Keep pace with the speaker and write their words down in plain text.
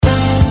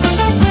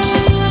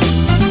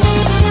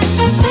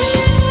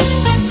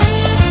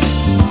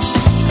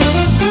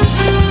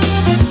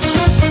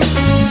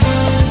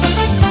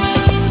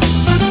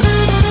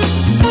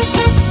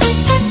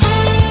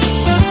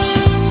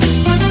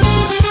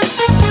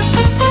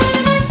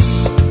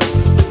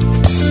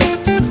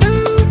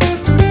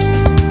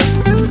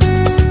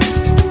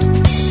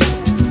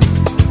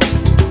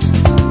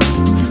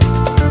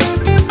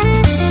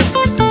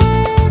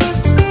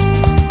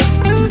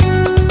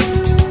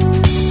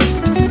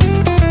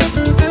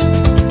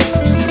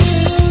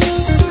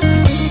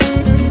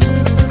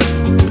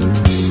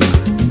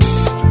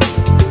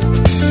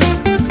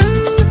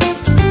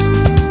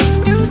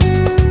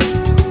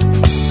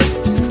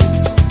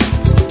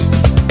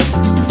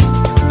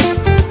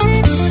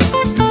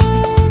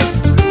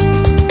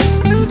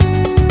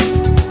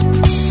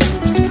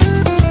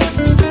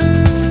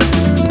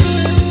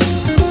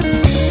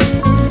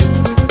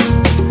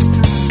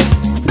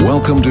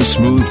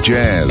smooth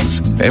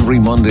jazz. Every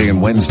Monday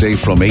and Wednesday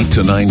from 8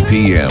 to 9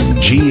 p.m.,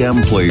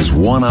 GM plays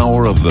 1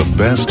 hour of the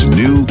best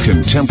new,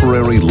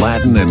 contemporary,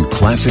 Latin, and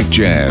classic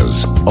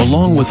jazz,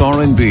 along with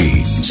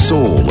R&B,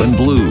 soul, and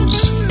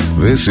blues.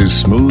 This is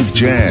Smooth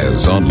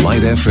Jazz on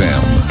Light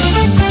FM.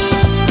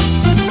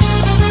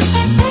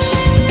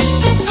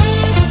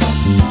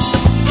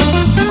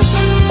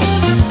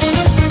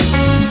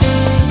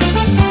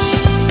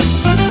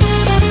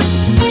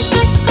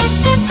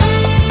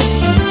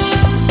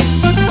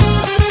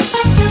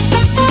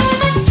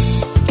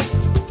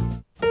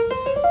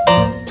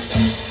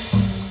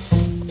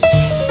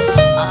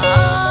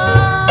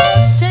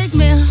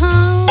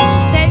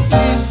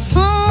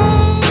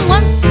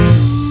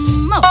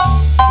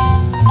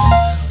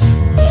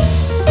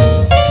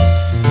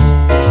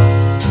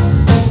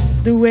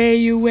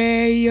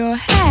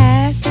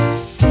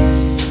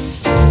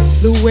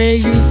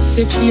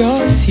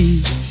 Your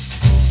tea,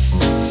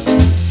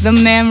 the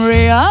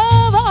memory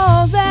of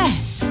all that.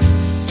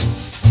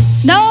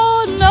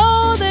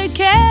 No, they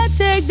can't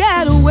take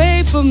that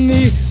away from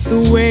me.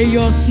 The way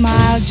your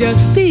smile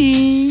just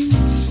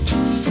beams,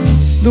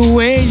 the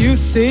way you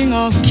sing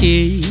off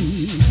key,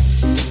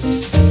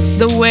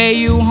 the way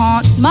you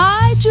haunt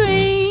my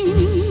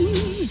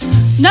dreams.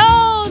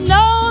 No,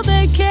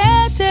 they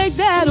can't take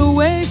that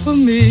away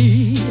from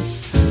me.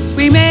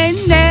 We may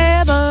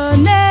never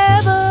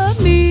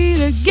meet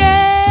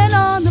again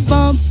on the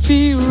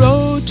bumpy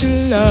road to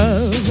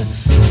love.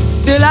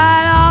 Still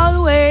I'll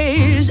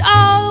always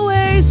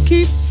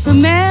keep the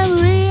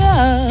memory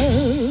of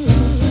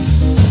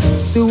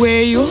the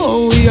way you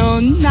hold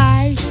your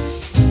knife,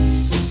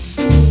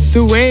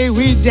 the way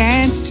we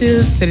danced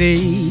till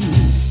 3,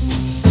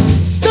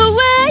 the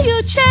way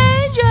you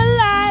changed your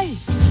life.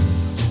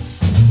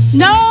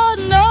 No,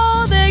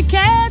 they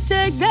can't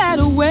take that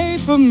away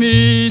from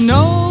me.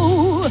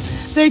 No,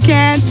 they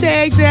can't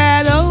take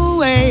that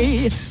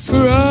away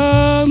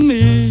from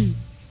me.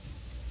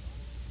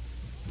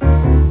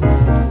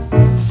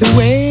 The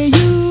way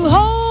you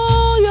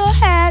hold your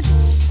hat,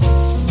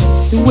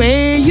 the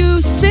way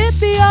you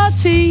sip your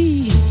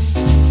tea,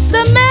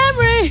 the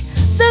memory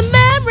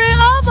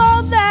of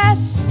all that.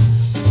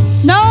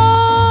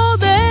 No,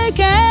 they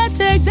can't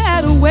take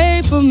that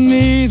away from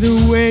me. The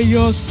way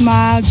your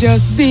smile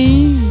just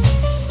beams,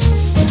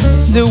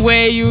 the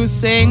way you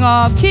sing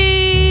off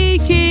key,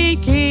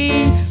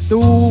 the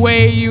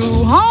way you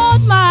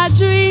haunt my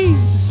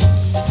dreams.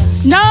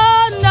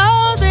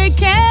 No, they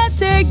can't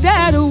take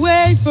that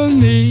away from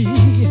me.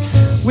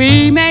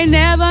 We may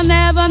never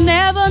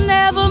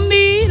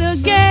meet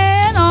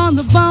again on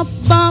the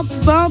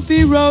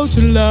bumpy road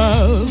to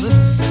love.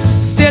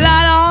 Still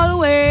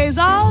I'll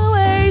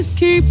always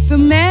keep the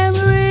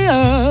memory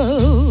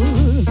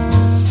of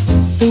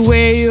the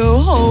way you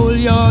hold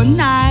your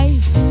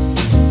knife,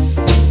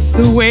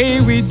 the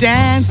way we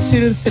danced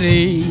till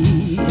 3,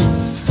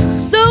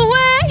 the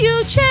way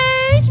you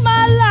changed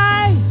my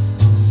life.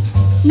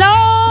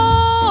 No,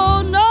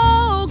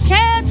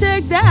 can't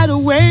take that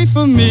away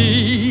from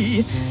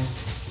me.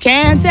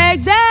 Can't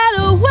take that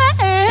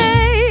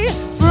away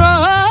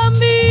from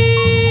me.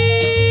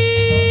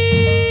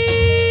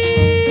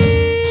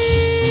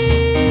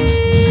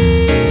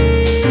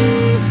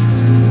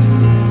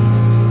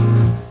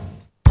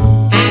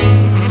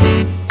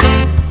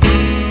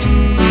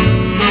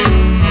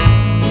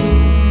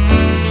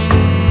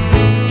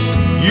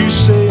 You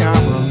say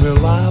I'm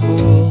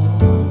unreliable,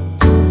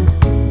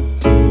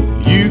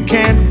 you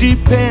can't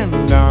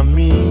depend on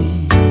me.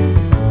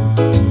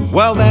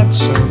 Well,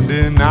 that's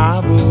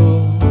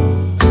undeniable.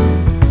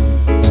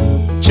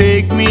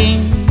 Take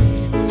me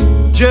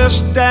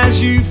just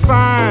as you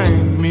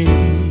find me.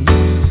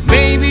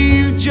 Maybe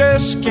you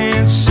just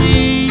can't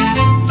see.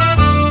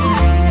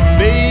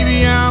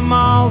 Baby, I'm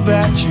all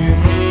that you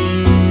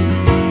need.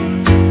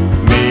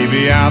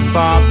 Maybe I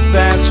thought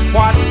that's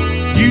what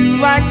you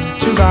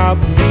liked about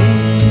me.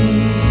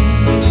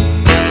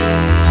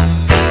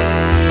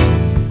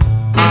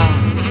 I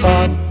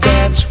thought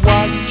that's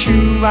what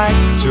you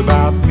liked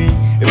about me.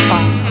 If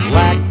I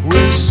lack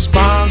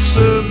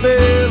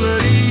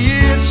responsibility,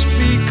 it's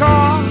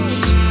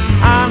because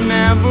I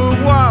never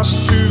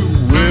was too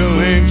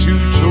willing to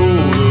toe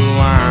the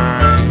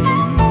line.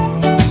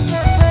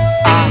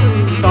 I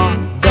thought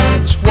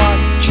that's what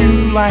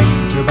you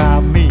liked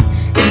about me.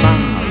 If my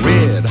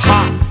red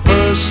hot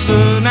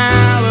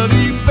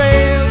personality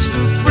fails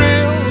to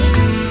thrill,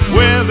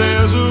 where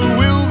there's a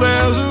will,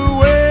 there's a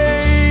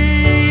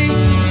way.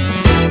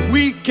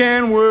 We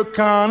can work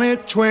on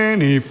it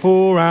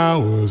 24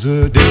 hours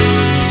a day.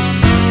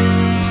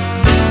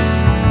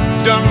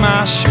 Done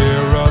my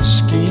share of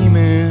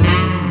scheming.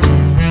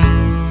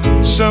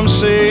 Some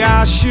say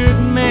I should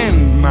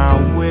mend my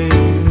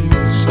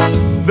ways.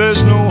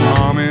 There's no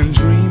harm in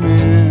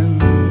dreaming.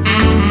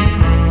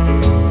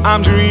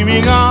 I'm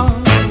dreaming of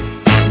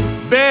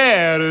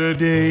better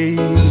days.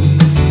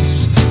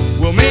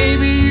 Well,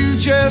 maybe you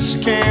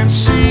just can't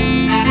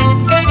see.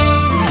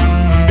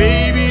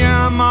 Baby,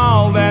 I'm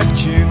all that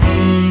you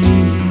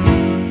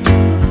need.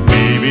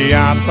 Maybe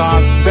I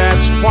thought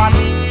that's what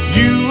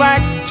you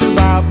like to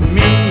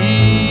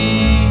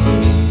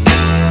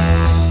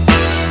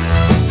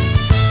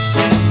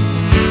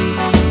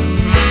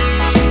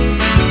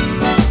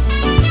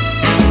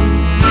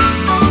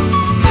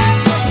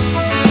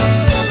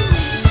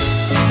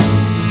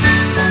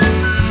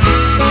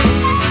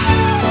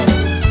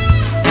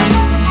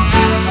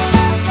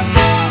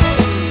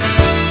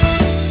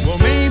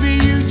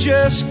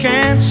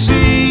can't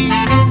see.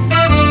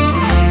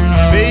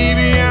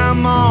 Baby,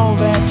 I'm all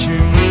that you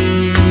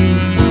need.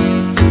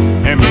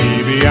 And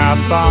maybe I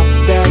thought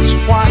that's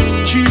what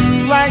you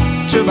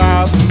liked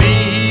about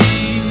me.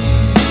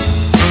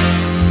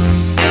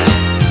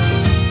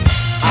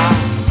 I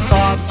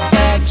thought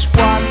that's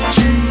what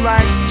you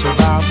liked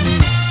about me.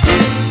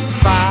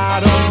 If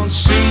I don't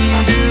seem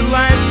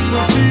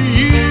delightful to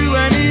you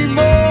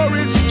anymore,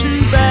 it's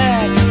too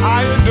bad.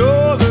 I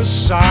adore the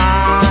sight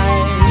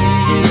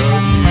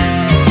of you.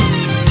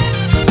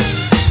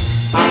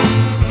 I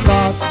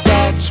thought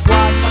that's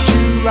what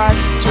you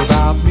liked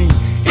about me.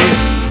 If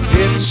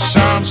it's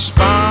some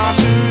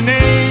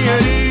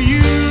spontaneity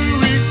you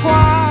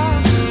require,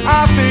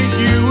 I think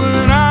you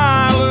and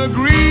I'll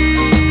agree.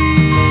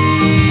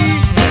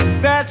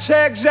 That's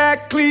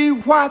exactly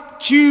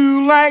what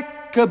you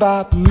like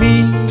about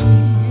me.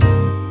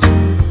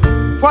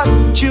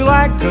 What you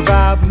like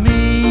about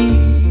me.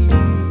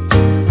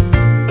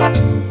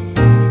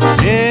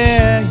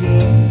 Yeah,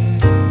 yeah.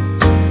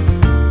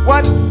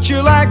 What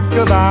you like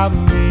about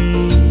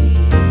me.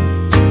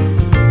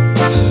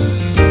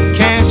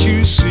 Can't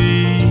you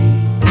see?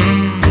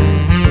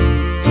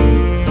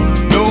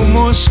 No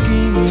more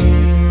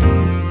scheming.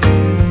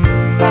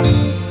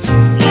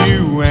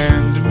 You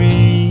and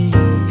me.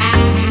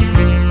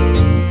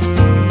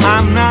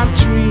 I'm not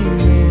dreaming.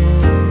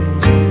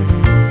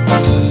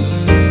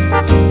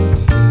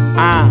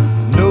 I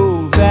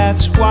know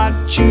that's what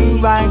you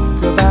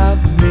like about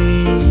me.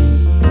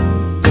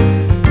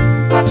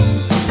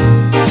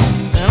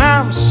 And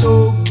I'm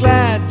so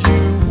glad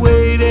you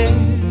waited.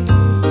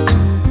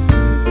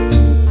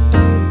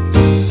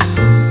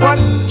 What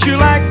you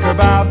like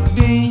about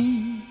me.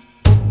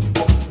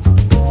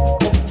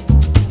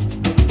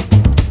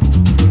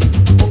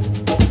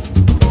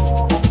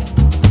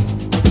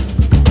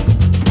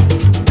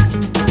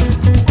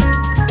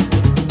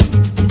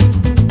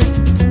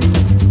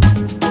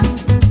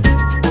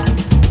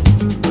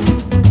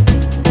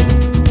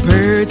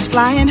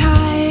 Flying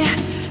high,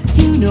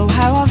 you know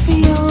how I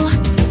feel.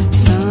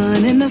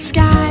 Sun in the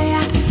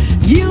sky,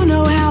 you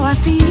know how I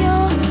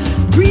feel.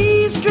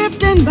 Breeze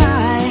drifting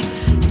by,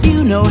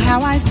 you know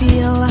how I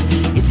feel.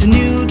 It's a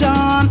new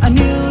dawn, a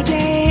new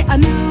day, a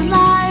new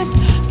life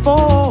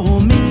for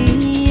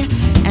me,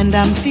 and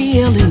I'm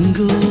feeling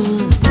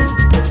good.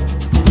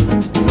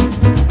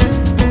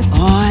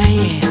 Oh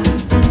yeah.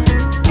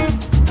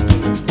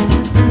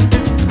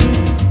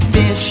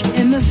 Fish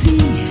in the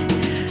sea,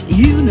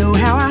 you know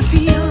how I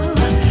feel.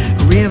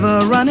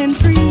 River running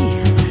free,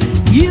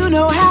 you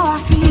know how I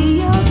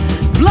feel.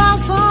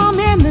 Blossom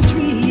in the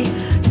tree,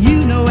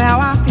 you know how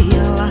I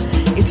feel.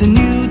 It's a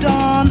new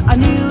dawn, a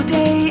new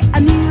day, a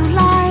new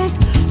life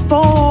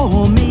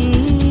for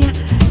me,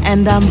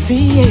 and I'm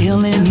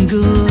feeling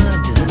good.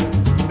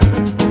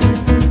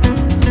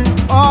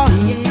 Oh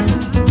yeah.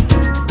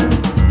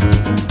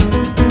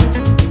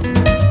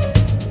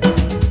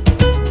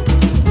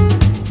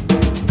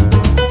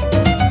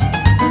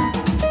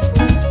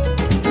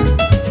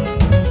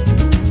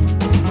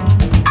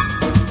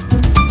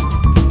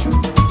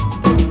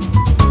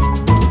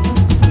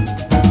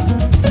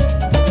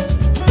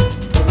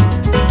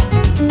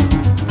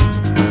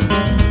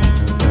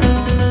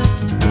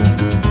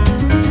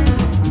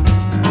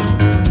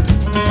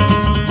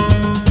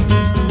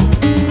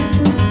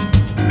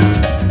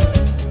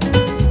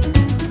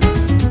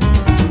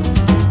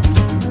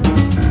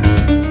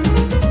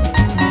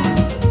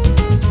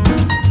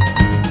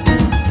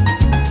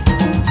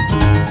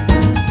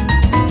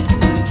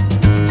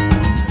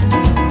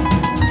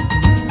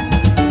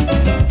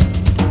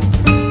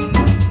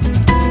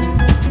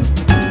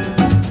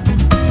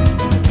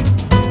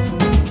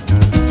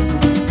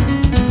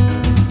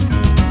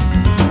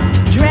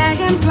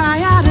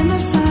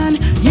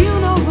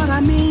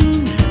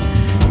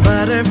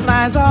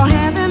 Butterflies are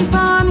having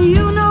fun,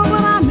 you know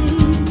what I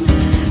mean.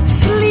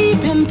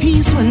 Sleep in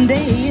peace when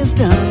day is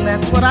done,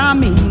 that's what I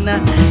mean.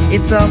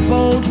 It's a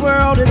bold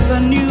world, it's a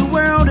new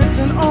world, it's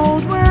an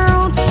old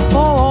world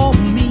for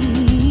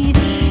me.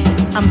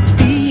 I'm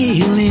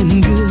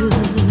feeling good.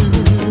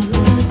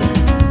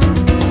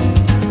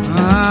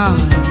 Ah,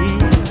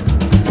 yeah.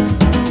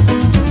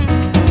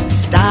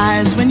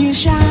 Stars when you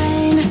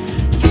shine,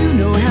 you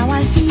know how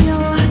I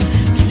feel.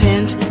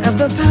 Scent of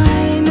the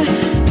pine,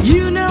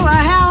 you know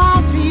how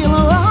I feel.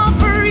 Oh,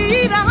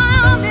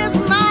 freedom is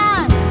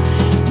mine.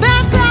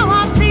 That's how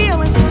I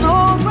feel. It's an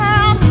old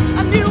world,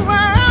 a new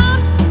world,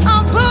 a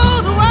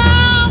bold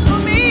world for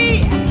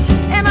me,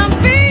 and I'm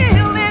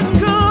feeling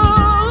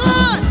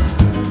good.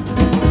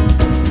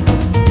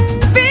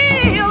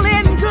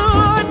 Feeling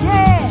good,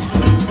 yeah.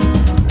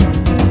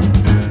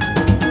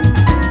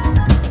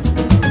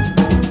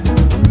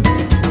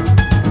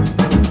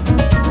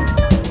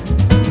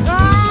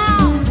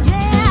 Oh,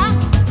 yeah.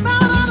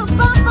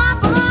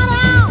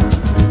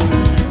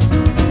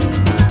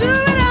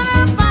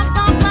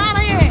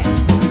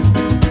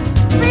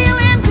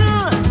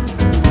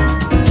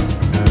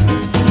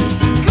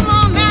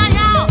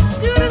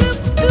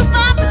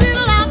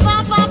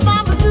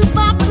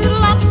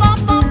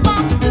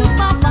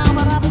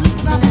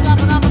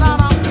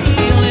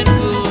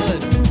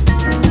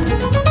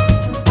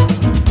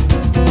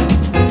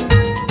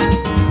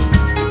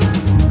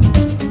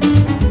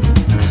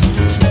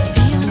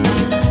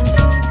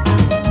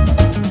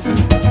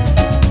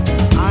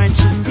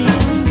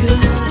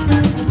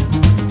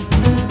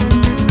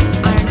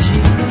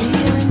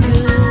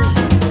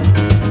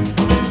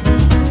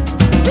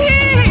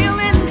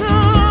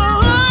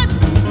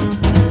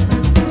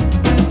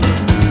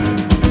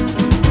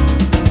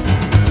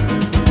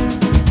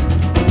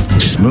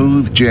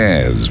 Smooth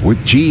Jazz with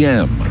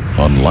GM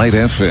on Light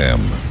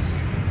FM.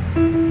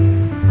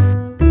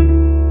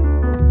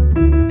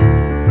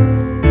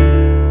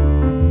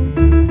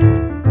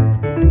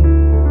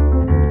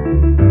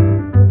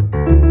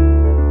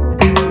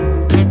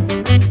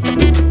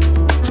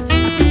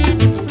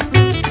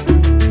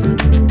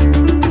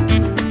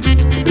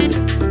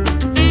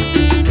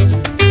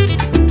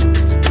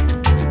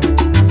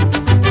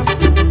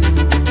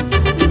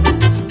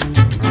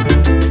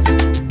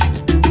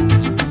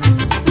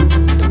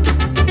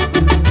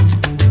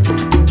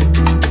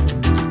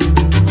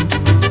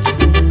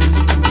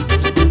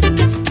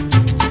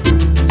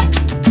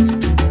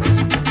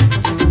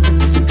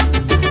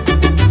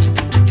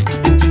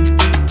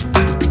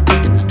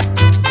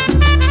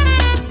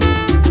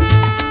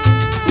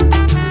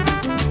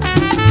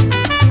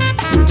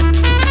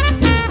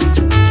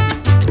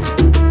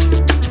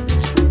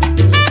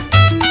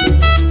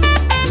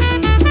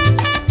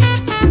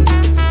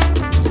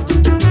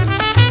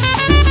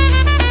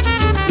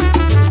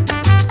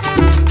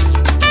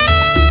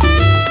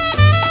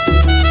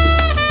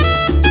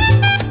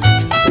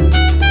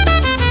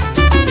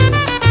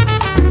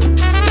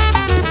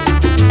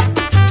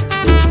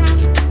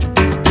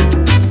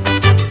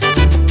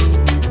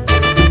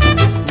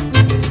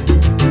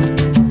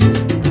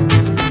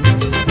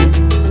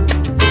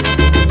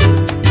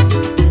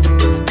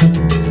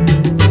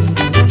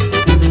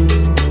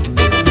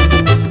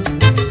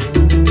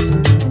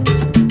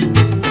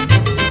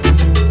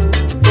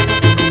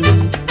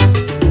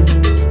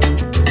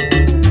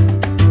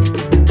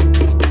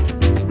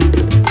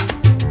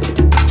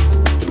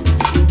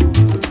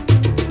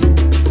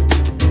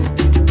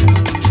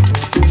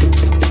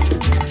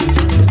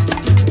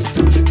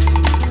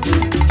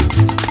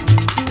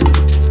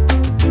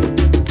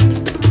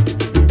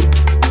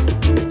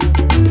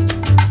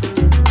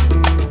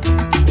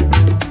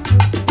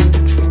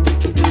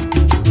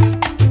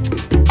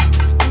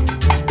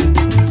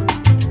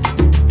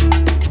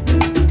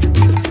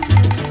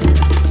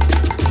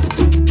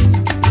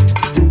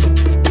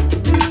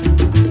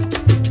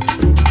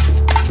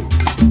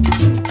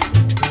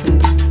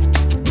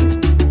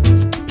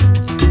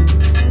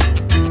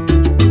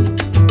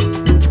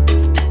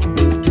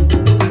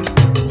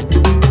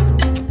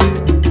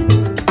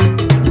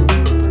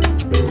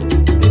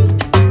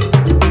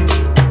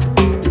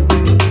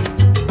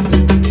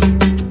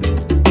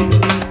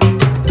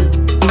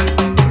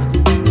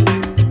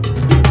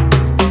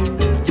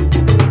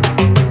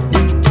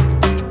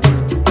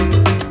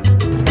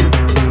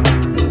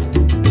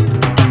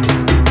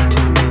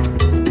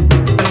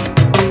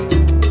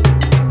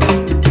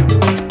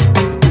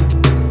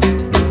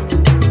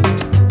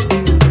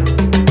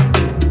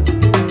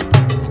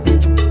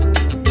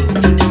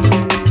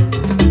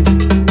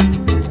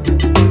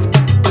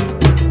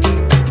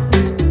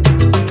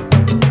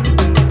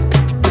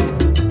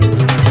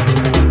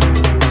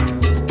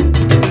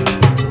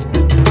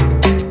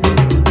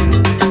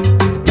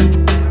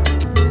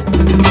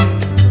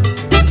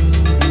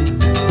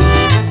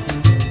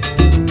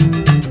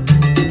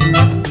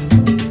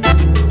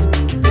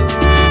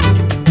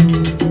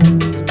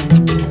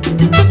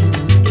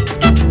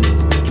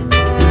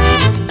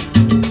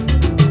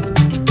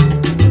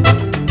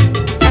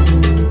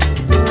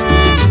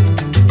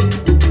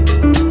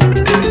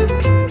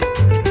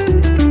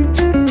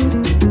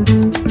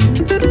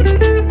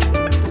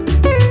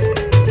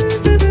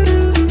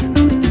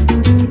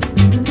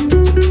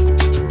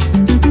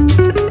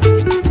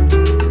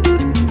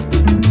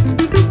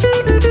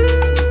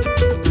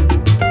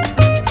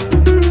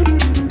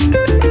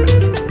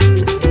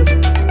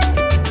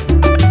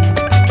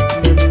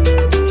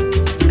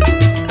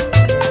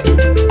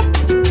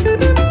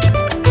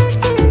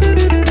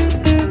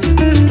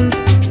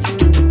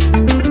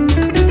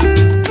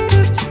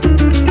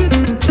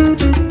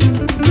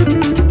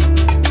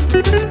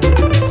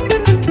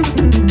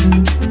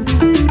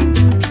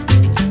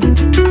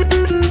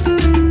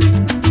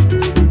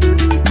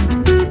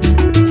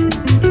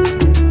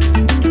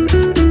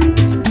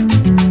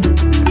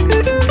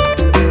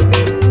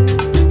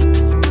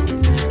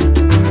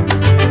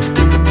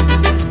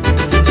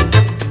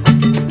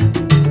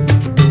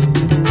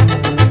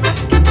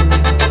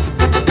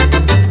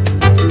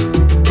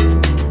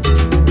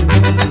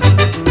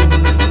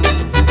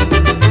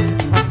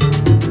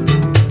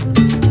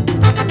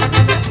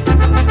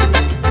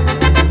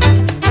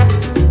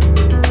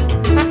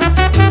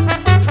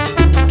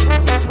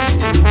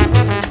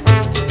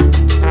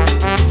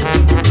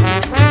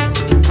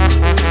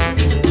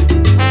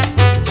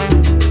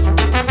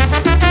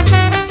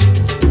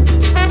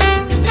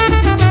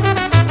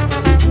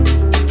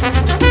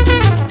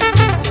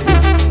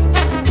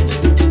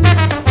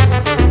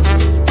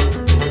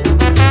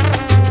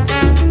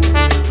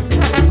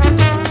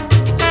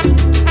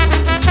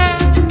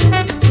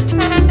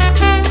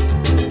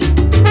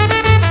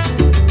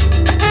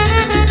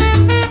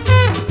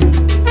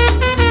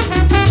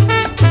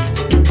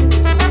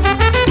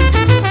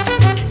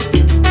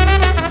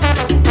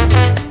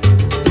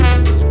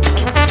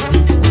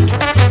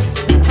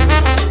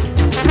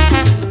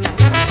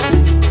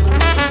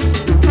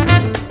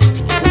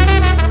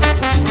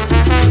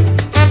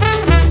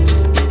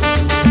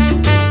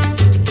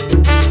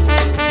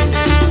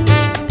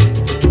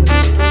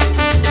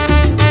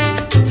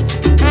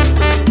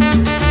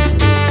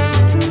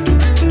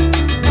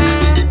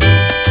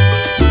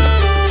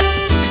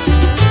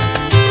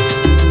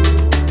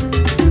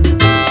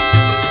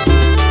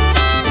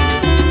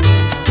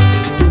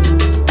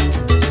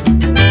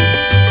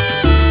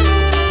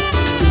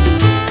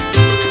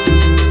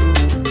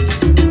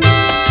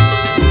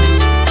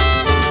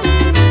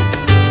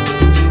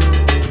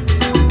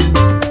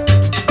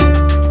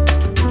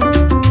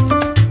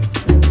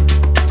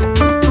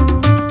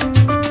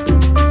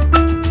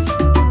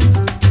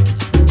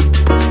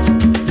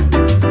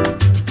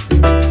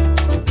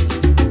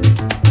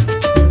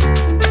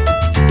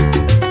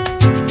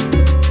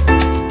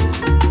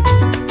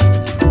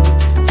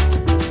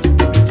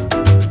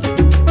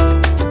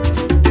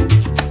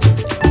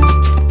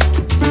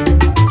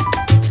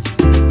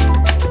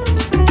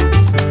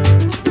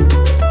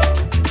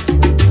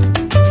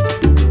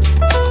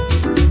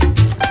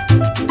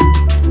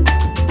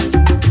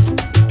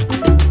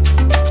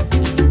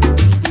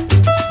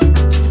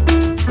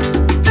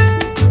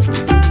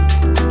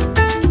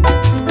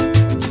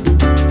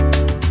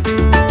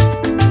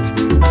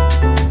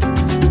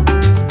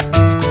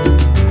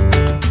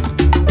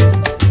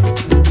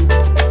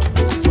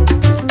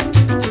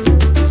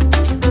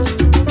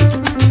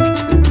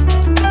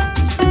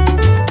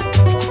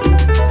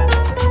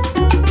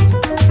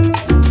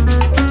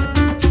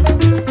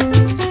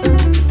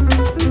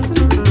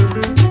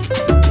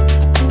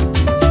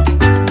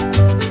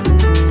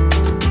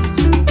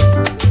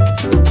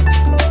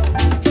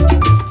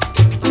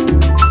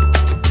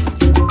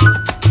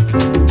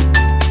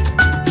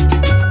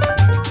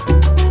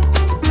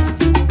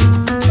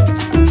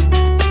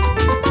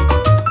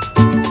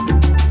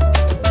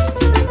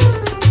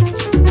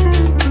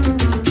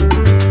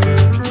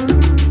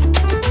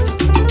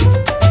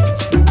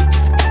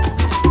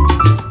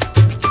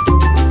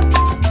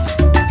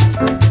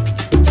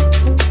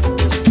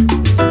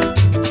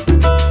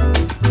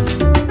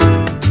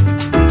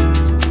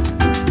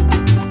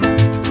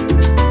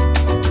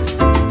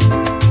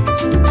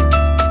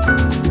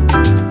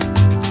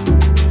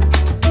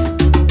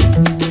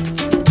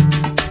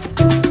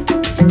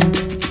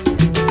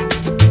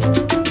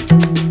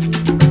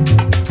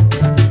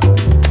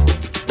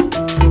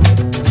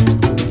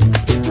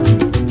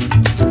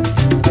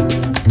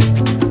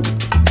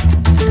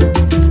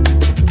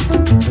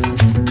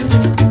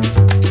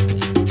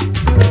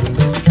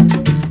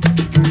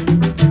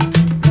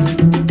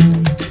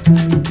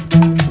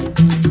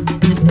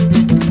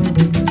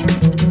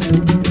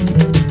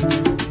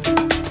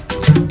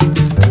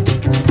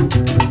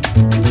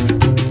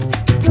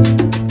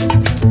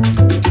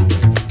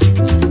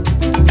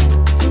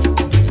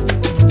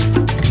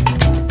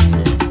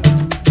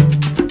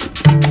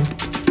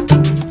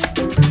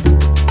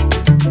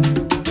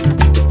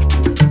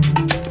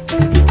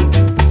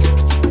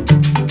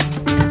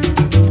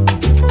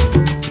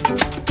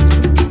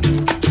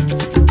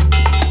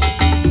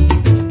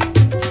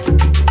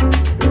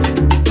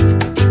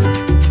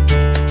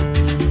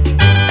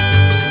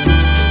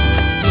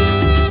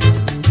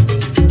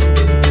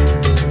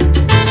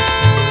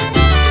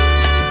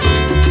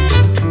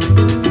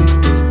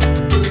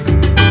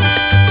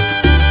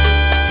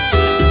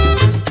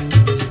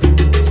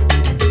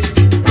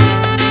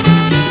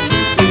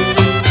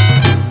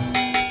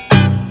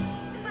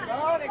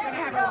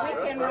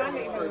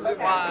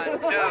 1, 2,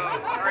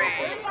 3,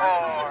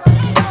 4.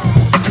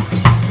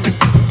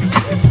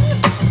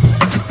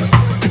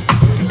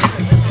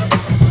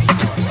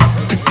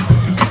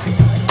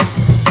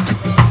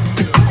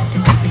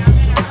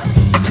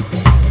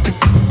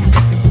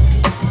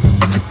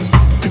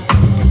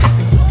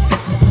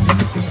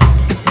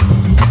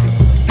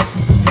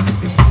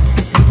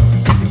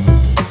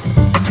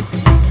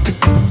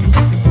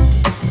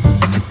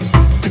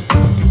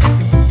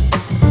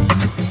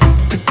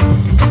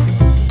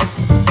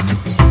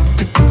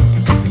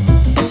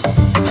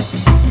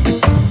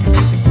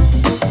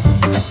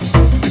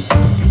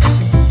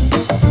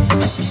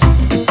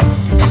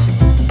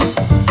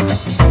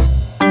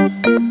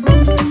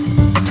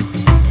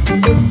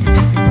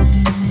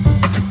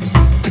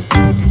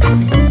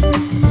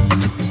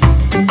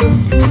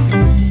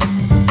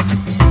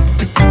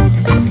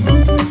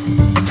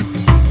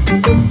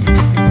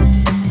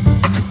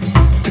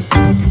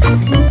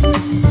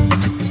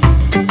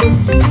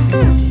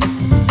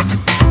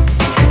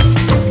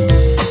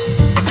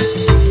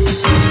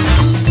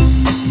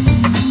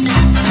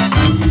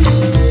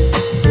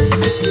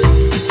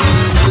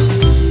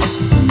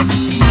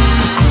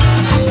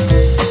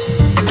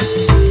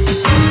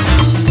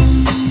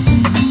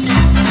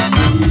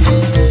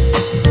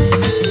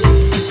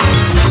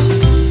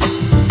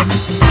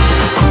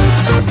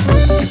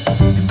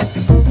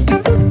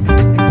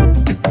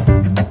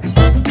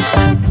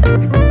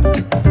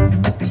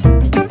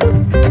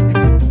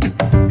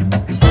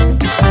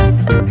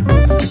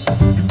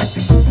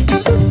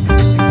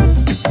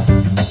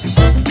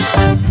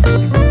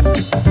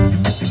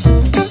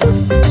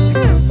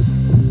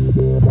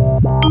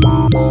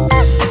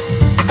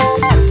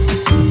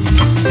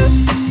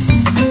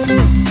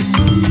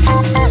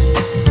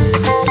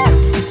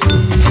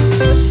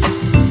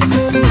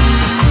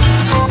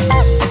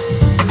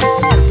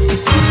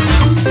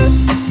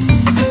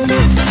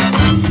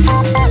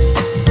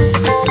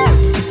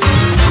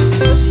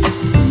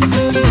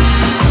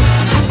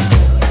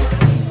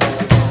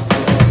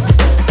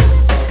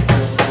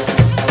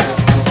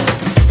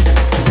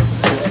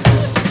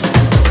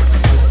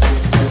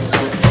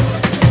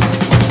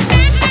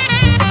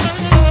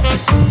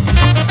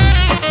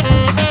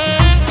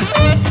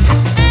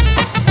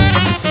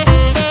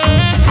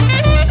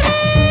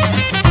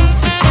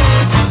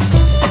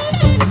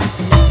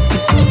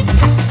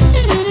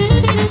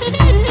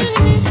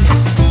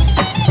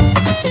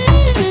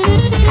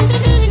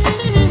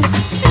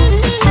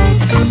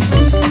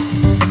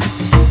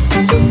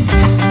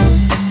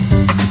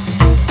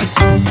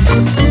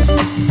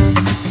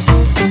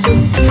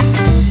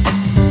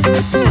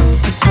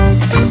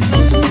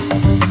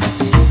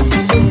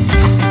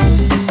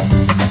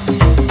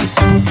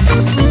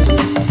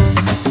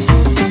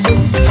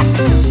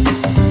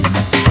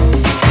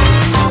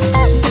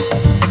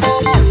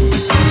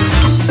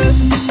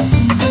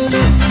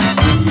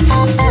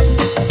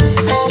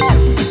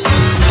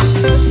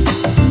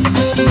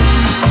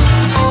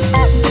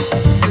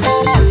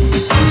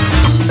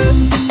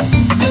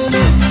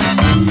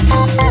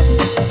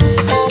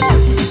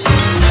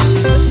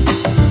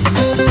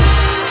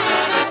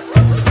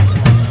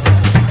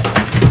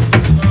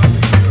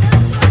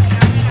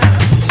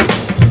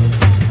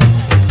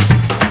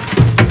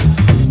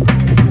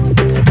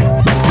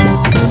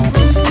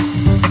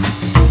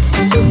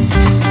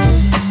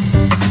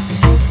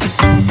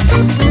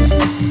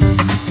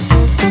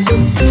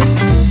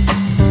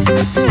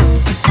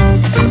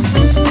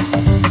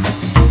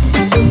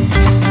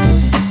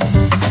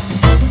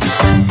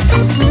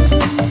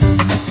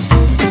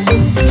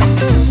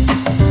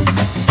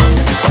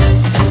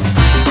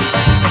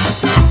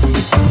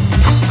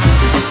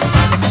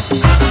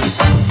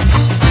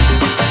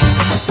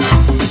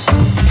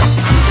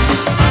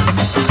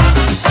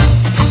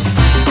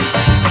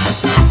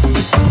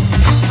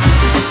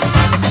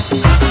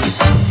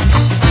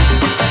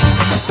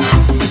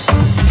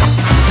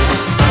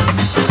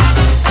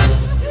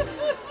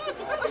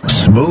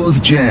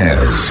 Smooth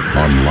Jazz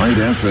on Light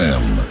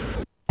FM.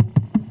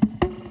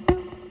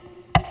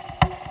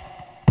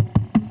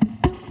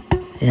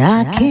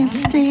 I can't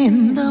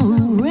stand the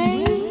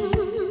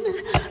rain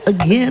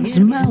against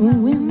my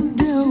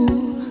window,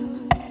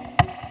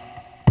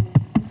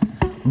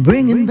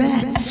 bringing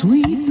back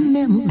sweet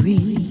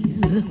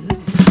memories.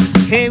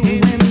 Hey,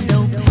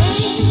 window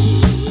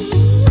pane,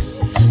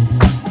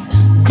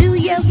 do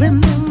you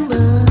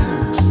remember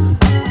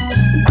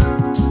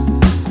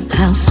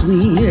how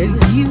sweet it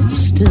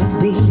used to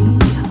be?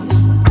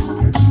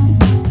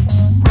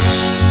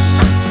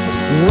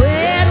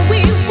 When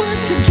we were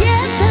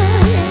together,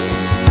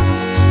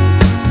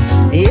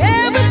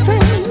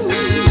 everything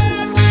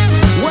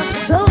was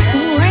so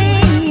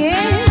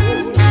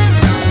grand.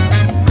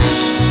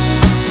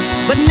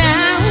 But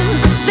now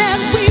that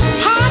we've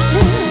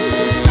parted,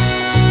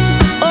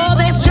 oh,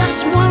 there's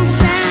just one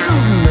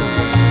sound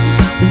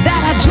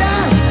that I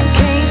just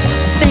can't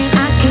stand.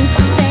 I can't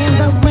stand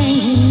the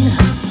rain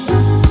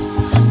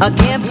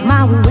against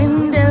my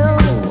window,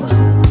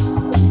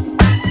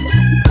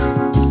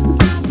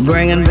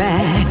 bringing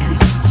back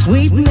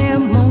sweet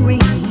memories.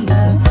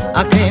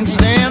 I can't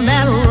stand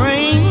that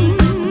rain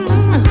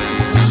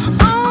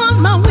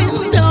on my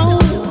window,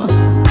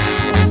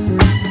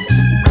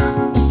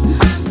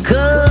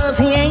 'cause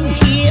he ain't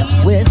here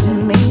with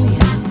me.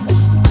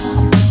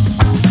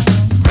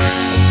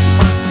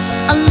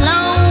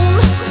 Alone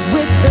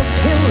with the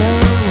pillow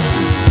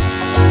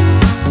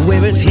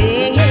where his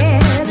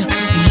head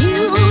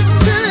used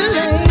to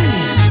lay.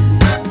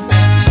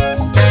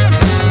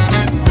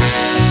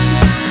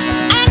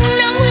 I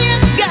know you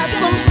got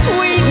some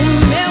sweet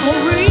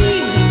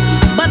memories,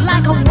 but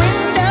like a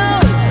window,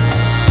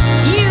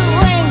 you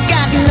ain't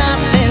got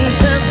nothing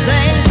to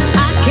say.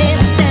 I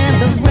can't stand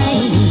the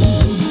rain.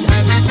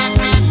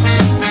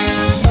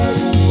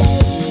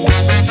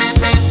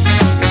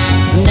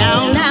 No,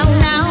 no,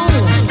 no.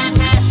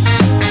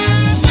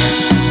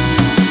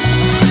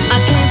 I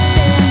can't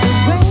stand the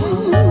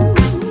rain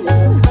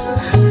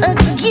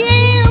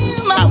against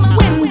my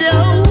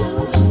window,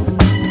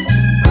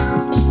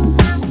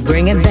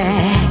 bringing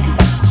back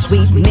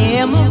sweet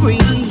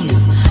memories.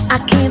 I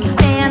can't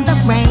stand the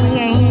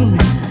rain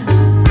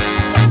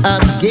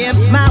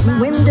against my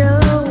window.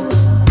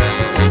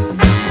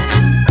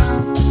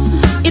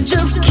 It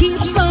just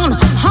keeps on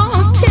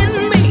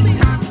haunting me.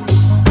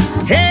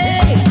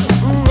 Hey,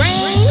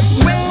 rain,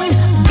 rain,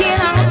 get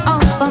on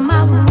off of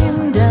my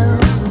window,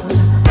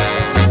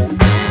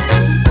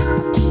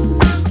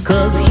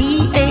 'cause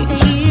he ain't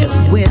here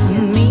with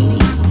me.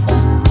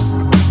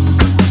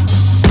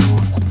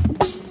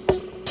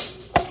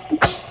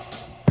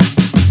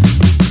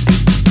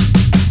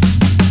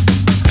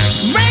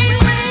 Rain,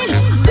 rain,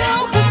 go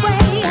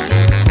away.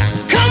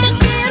 Come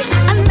again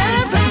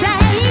another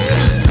day.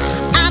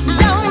 I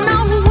don't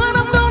know what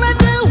I'm gonna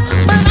do,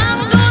 but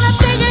I'm gonna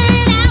figure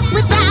it out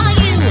without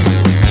you.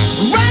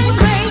 Rain,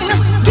 rain,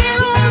 get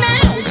on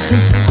out.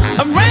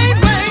 Rain,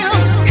 rain,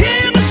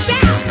 hear me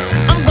shout.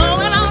 I'm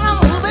going on, I'm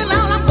moving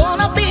on, I'm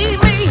gonna be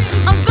me.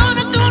 I'm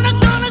gonna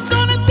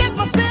set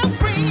myself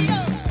free.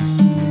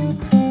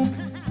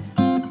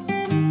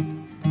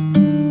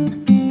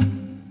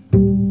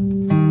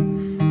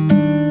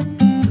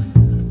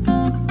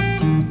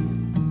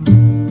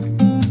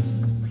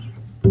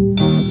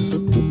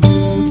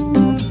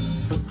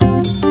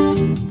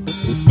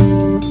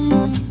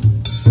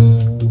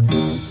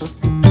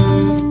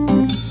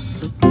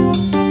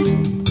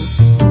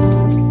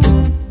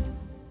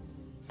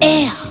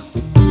 L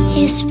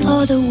is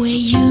for the way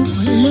you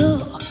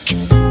look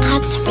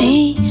at me.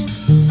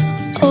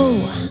 O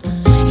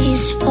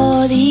is for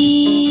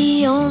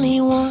the only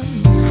one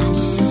I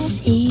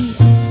see.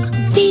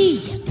 B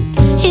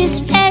is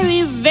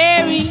very,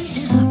 very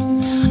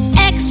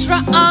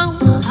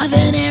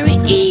extraordinary.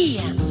 E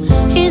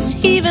is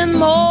even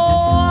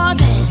more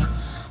than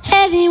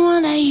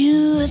anyone that you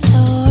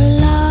adore.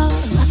 Love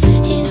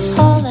is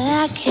all that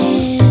I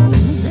can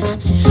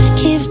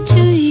give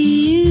to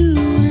you.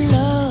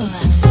 Love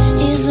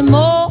is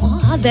more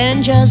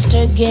than just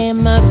a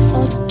game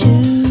for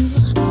two.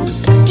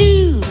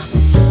 Do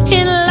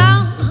in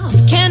love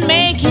can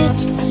make it.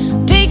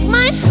 Take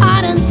my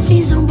heart and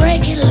please don't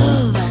break it.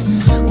 Love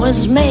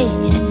was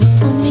made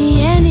for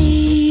me and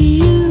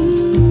you.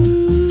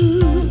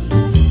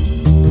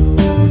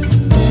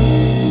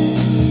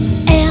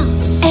 L,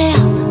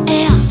 L,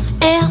 L,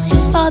 L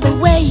is for the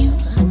way you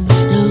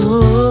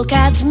look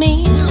at me.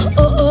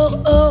 Oh, oh,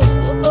 oh,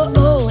 oh,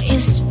 oh,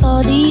 is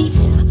for the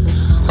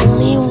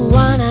only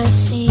one I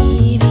see.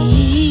 V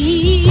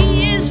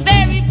is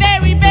very,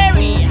 very,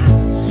 very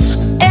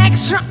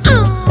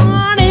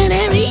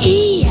extraordinary.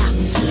 E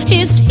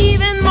is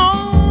even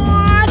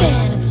more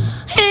than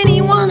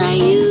anyone that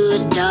you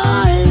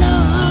adore.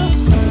 Love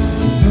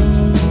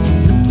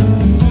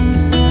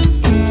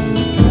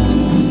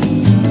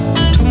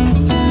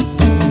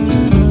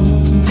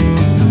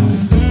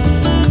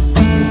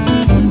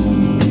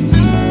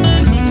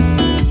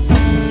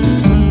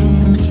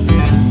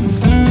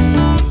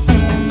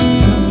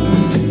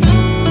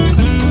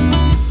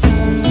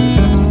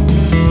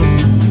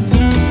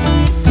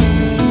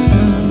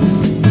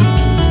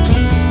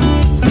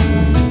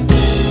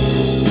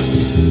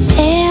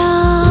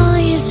L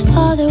is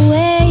for the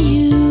way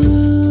you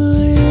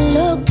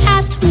look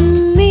at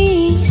me.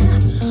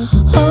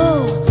 O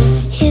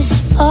is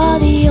for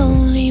the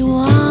only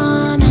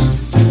one I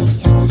see.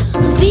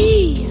 V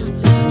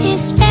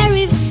is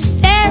very,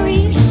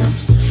 very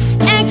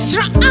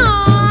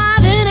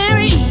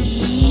extraordinary.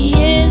 E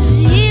is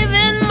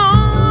even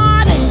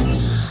more than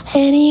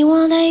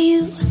anyone that you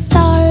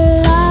adore.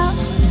 Love,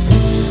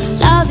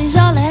 love is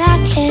all that I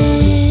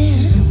can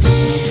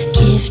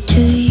give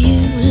to you.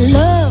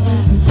 Love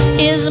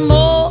is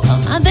more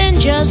than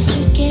just a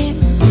game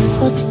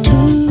for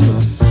two.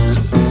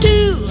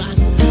 Two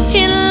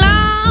in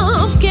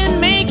love can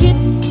make it.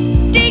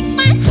 Take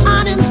my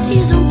heart and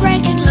please don't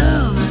break it.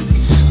 Love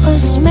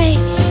was made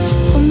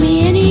for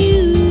me and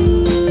you.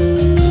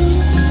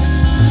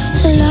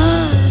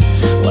 Love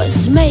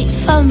was made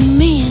for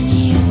me and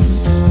you.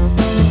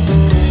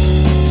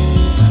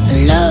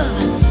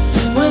 Love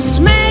was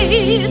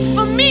made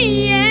for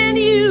me and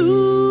you.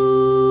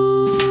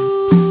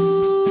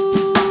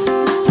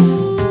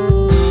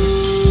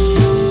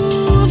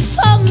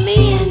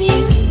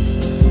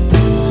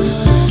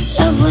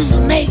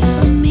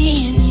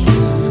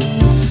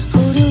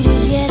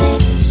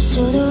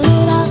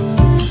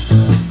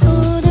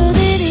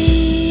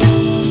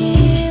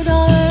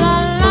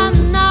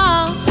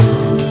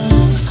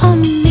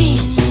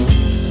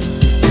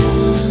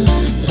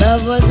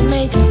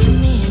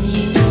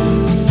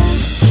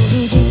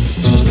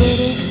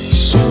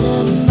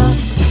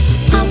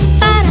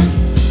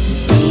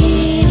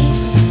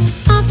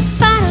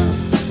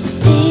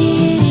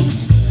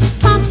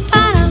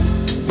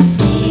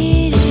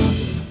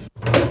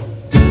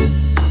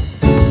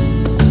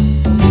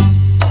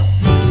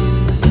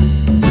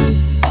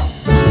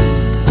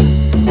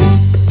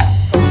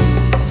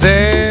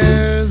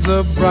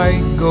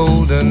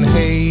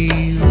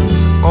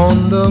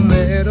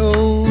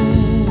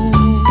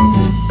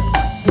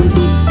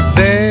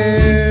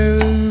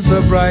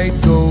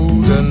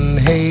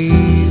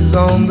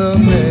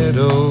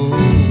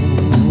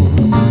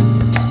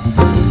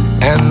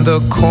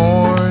 the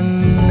corn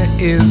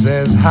is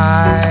as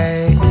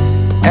high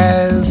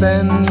as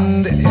an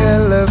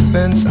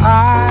elephant's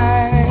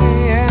eye,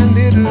 and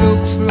it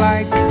looks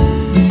like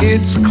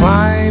it's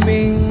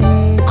climbing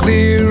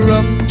clear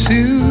up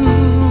to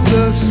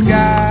the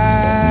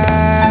sky.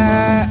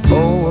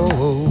 Oh, oh,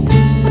 oh,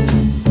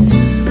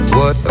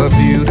 what a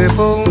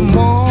beautiful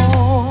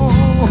morning.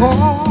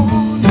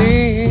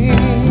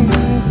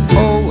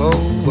 Oh,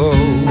 oh,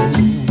 oh,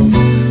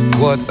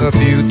 what a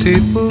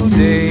beautiful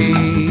day.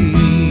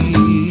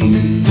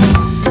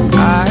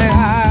 I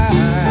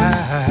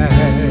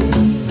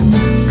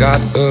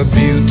got a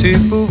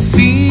beautiful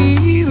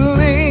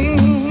feeling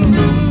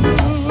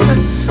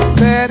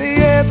that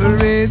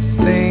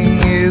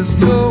everything is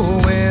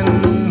going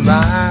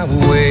my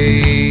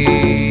way.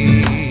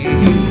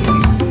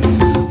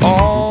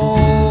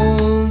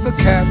 All the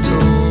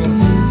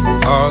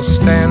cattle are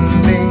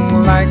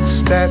standing like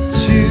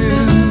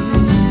statues.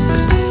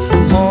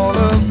 All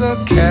of the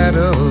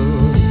cattle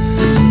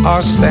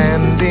are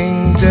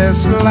standing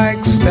just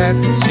like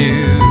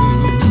statues.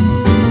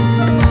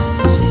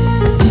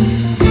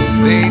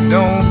 They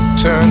don't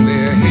turn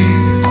their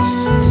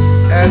heads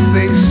as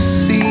they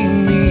see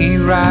me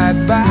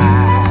ride by,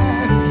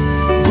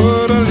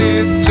 but a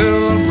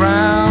little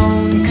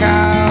brown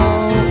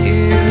cow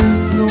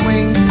is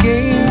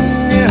winking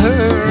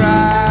her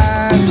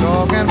eye,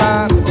 talking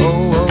about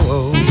oh,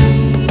 oh,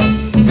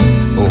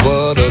 oh,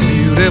 what a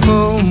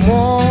beautiful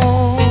morning.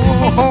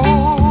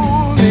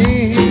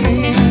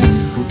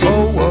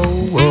 Oh, oh,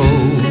 oh,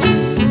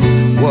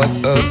 what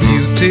a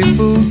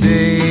beautiful day.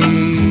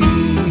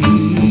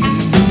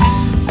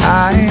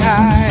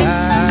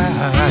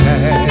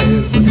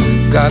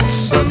 I've got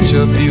such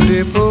a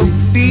beautiful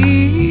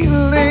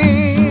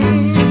feeling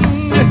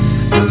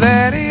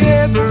that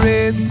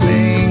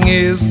everything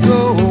is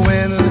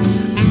going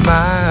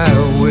my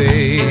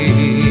way.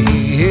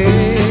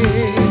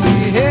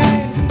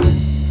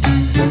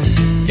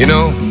 You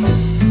know,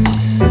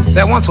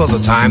 there once was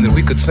a time that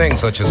we could sing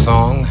such a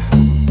song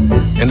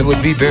and it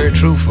would be very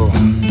truthful.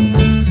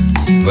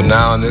 But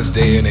now in this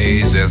day and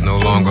age, there's no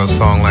longer a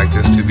song like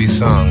this to be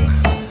sung.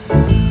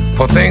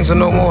 For things are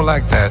no more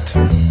like that.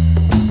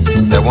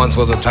 There once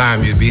was a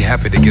time you'd be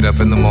happy to get up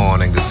in the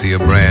morning to see a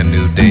brand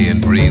new day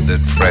and breathe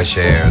that fresh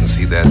air and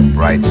see that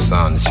bright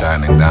sun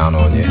shining down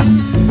on you.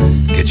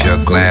 Get your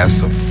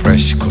glass of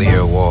fresh,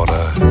 clear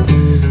water.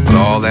 But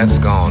all that's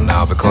gone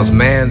now because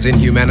man's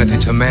inhumanity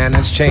to man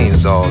has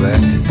changed all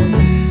that.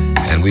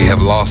 And we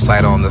have lost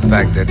sight on the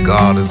fact that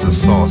God is the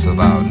source of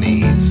our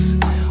needs.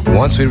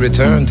 Once we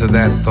return to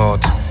that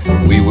thought,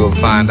 we will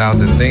find out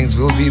that things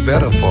will be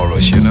better for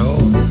us, you know.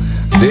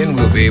 Then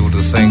we'll be able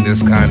to sing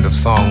this kind of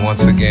song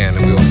once again,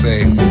 and we'll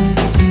say,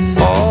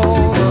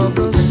 all of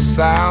the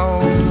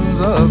sounds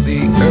of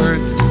the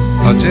earth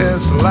are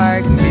just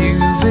like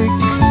music.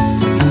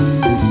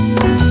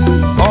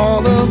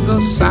 All of the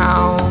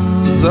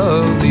sounds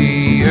of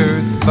the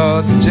earth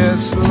are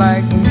just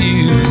like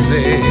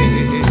music.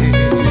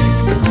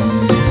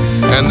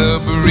 And the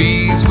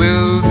breeze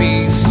will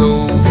be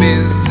so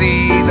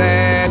busy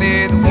that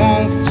it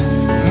won't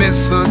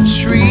miss a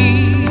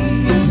tree.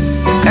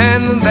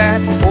 And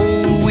that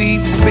old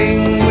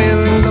weeping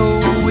willow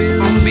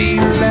will be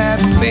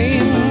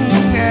laughing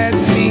at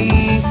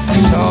me,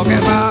 talking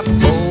about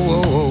oh,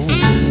 oh,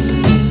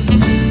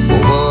 oh,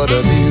 what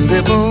a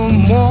beautiful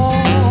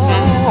morning.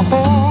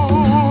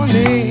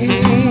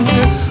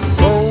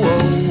 Oh,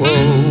 oh,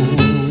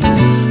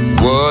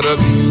 oh, what a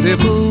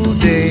beautiful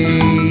day.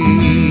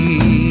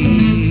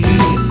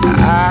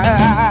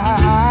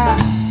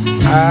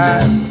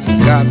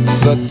 I've got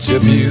such a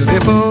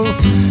beautiful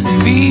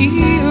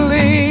feeling.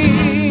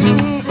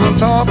 I'm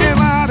talking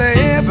about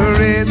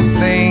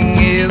everything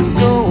is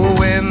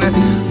going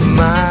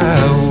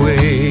my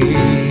way.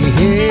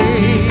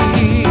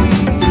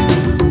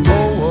 Oh,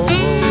 oh,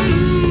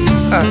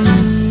 oh.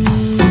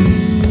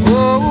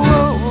 Oh,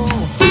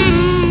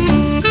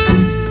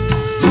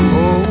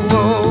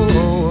 oh,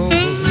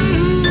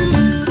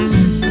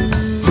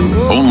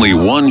 oh. Only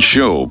one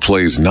show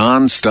plays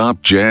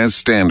non-stop jazz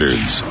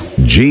standards.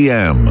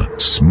 GM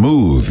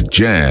Smooth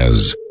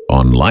Jazz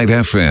on Light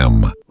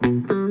FM.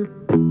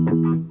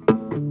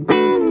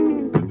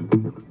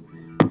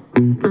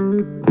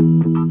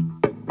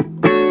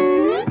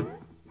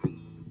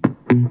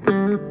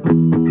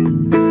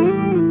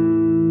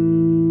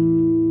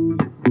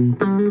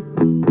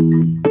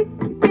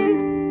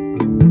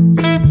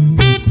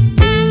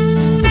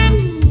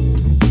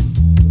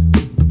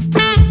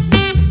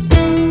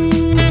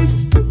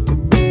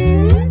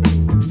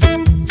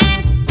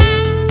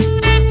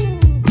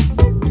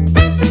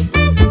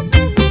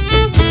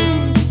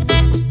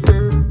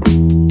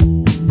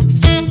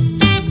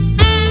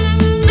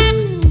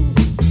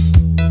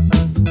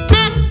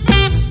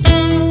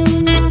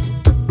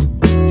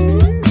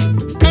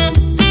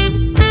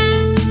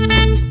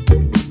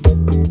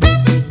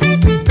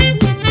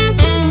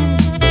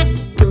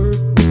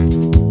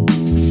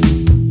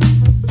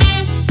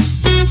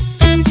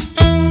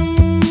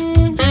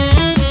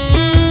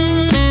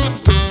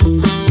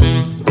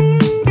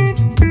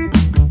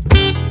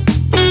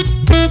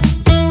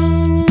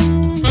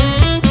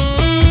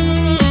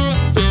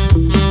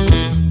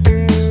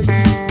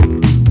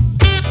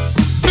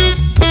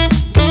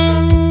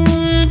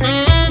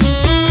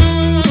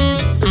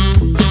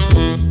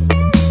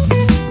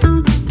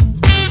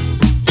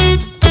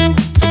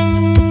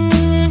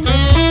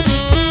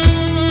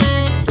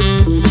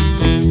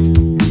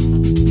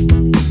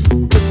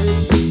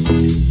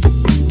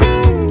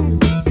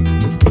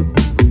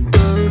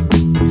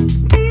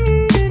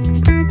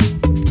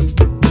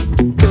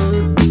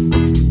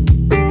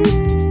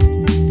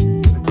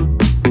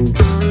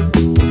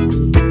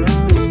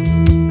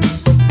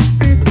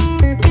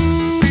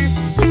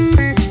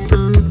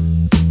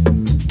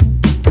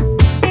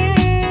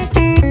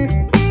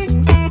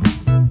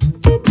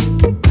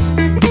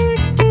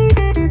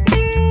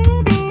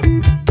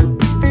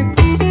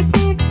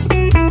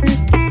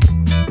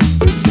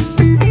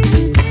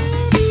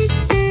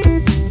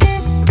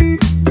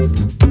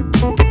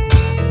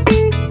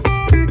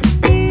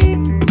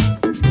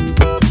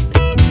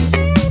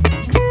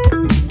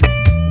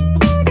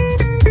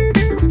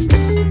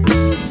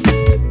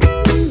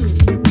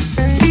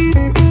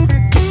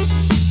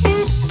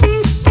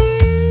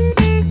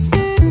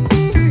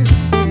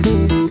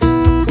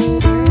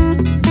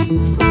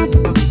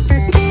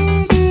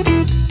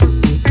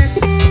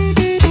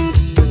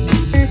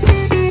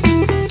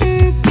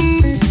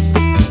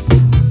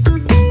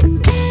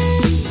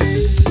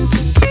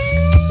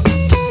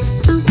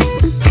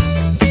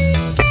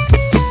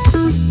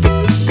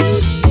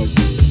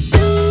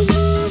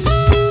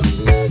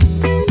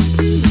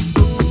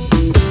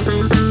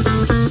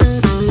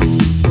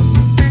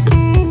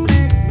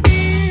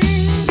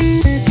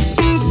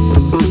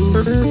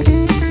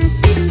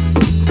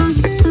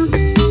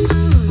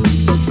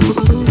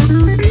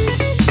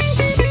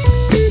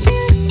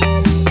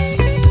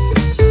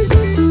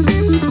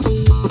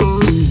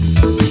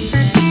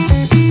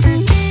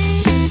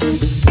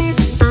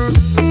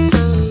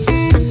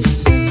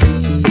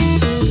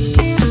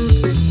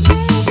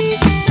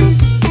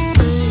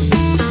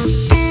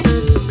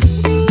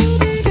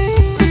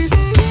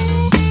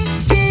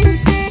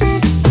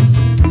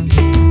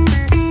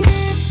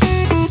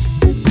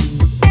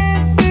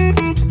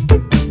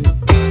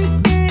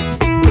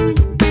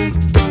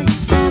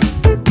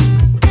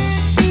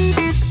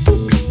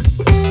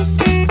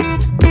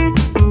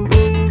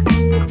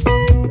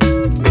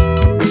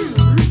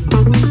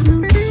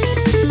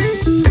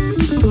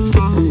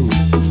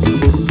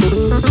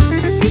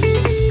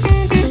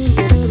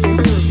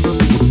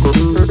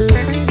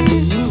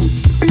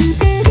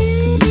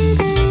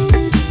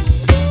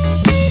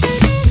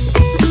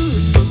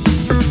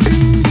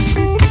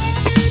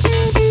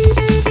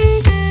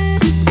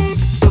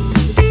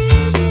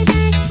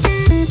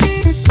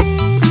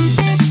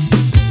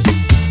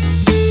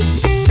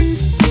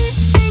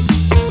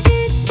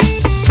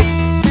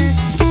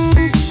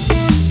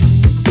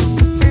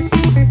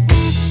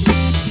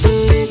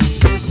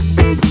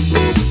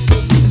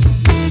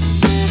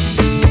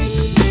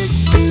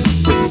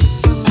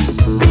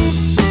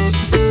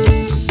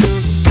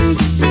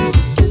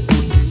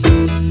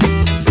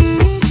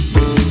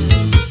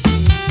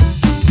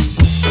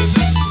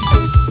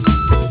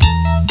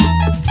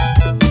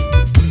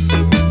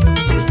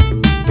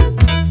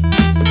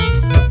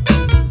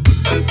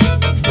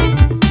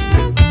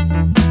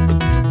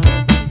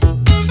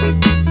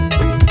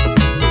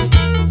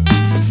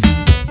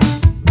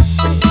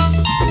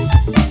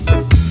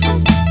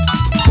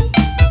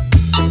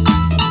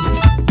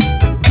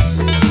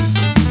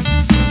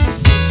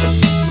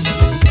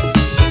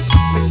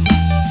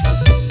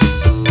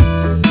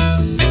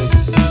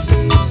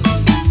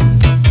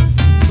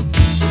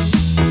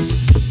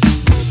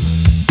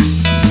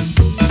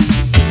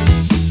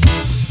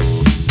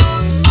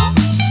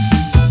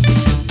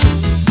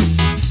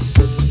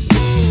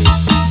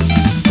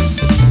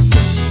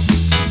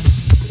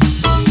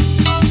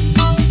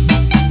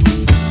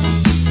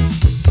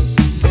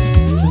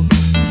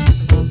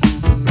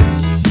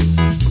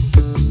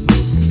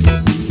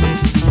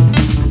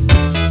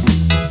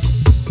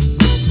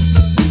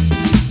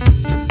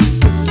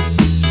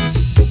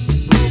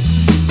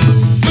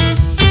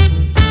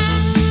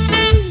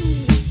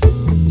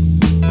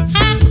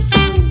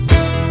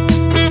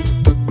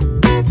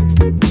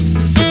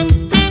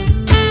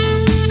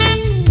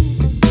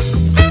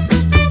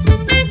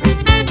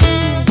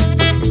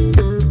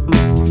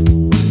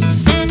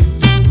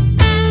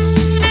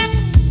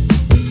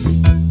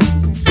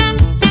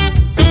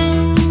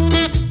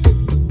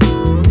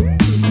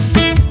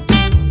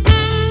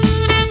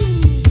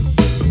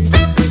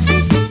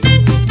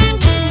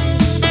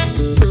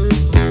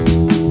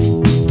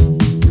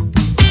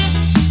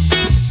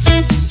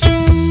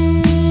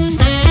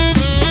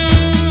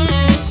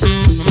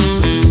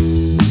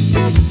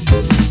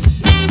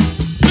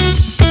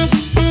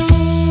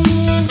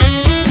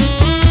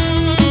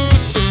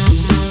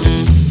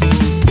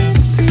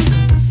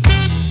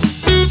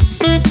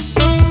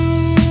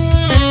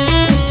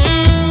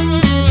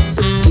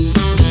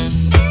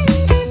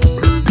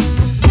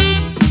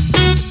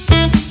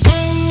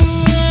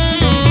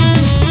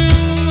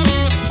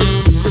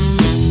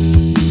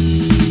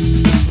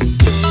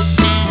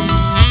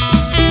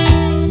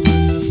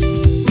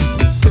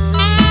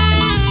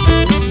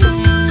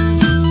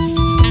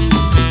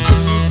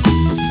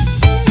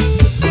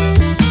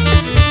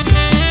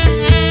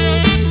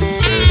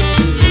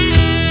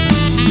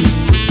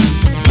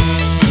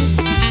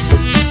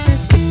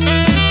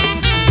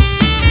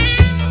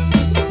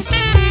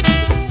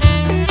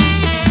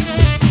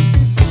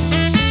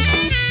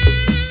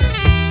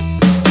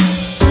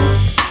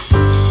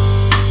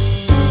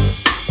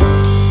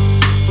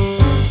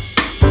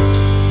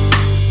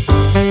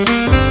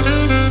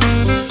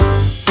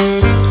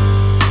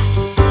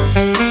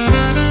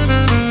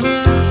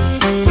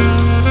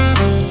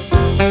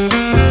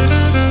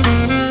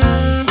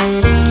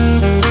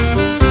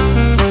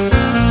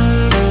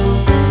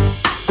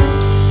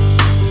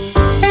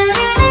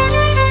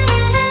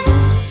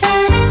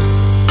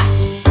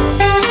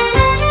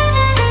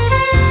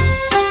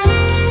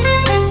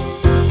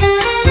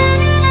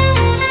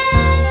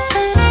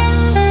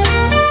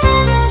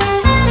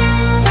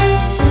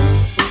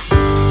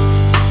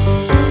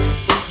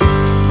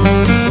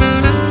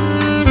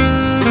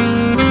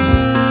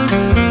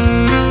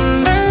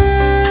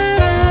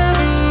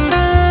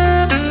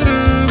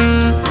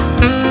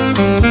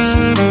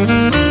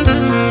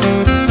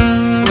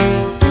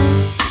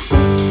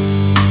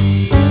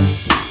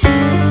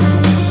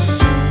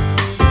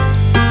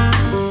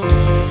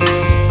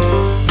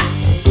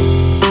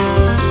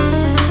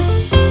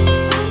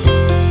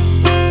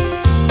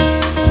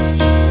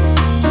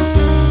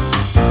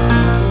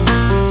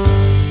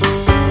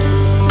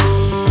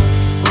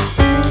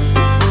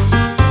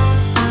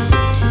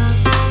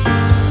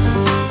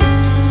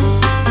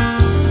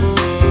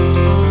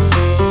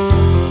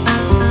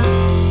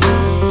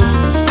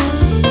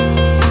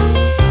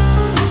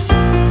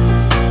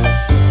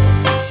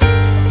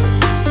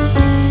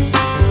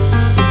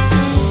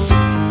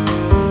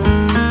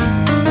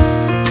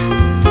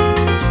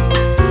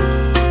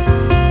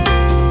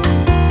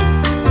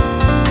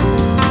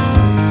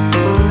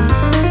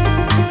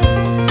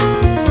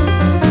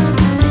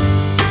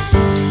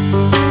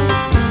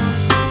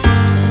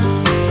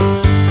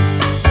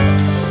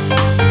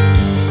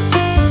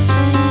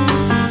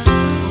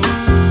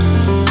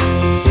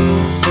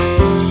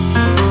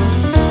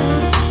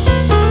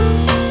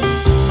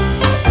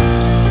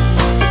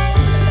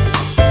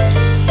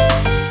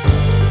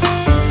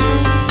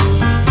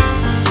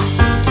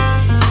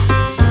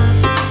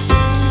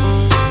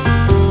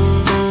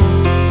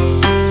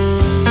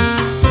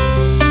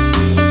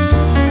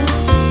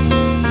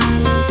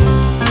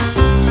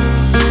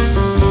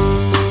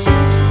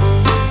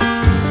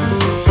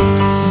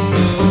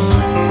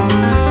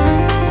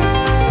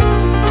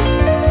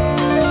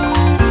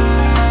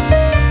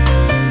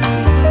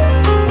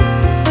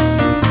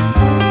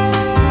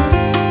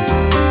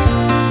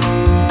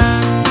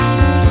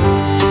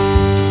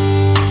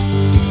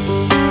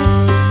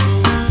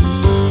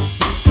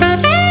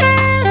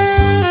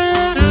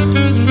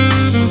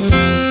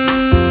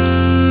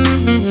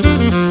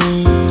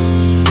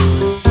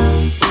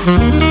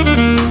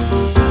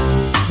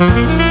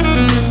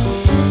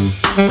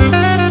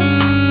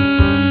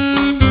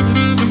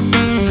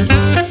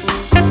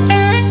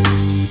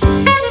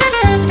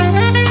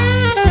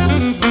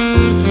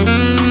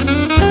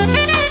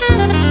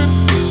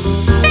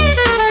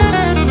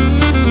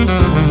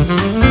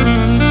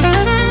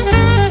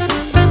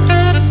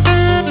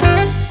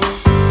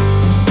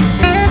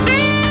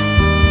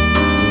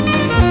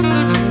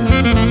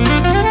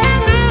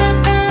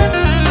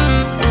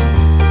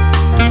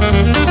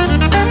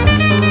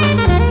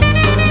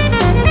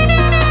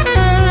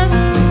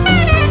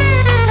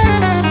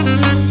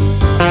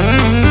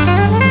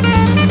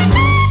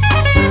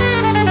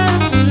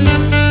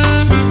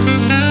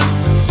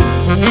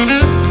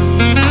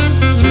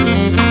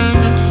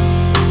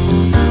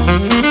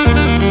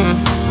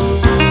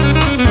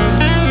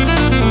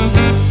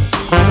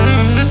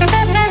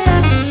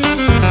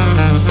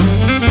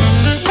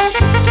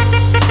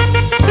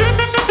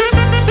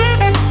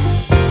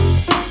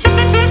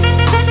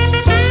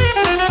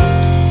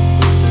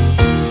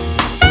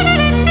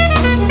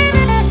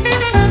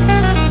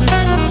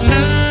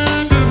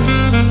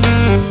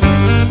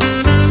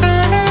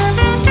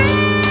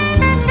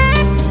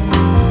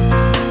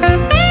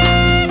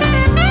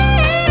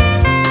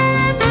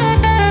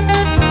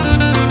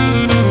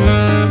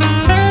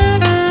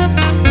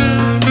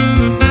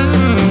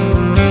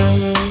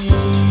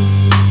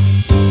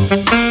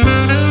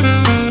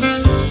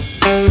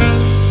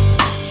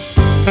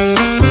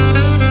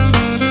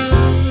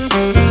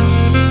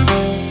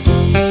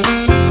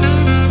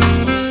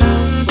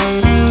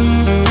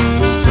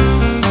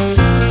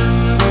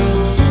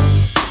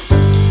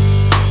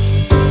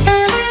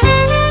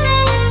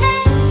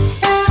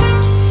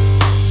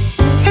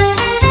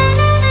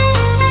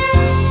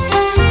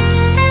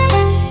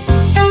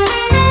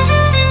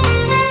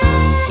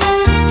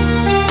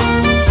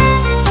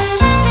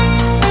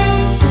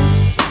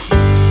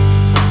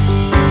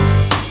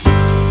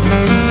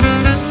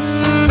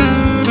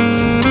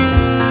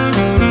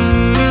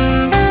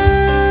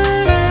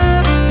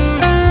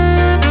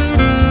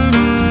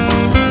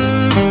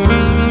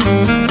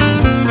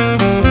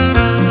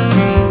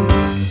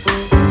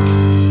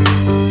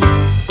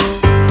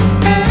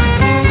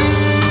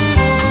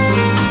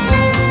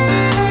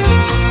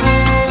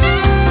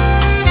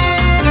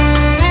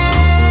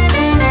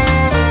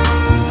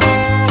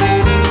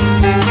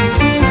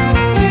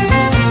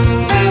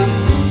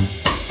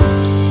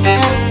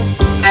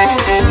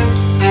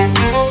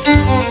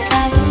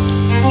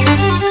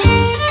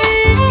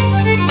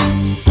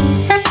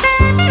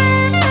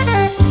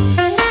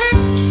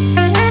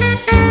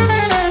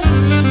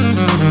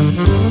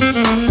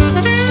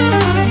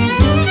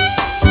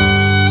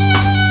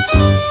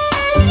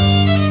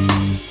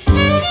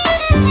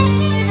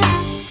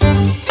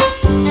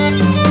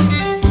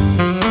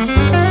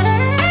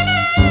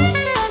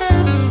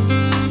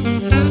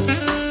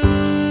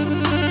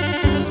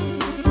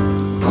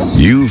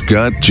 You've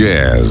got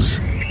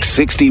jazz.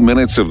 60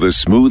 minutes of the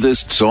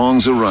smoothest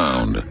songs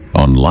around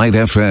on Light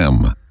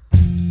FM.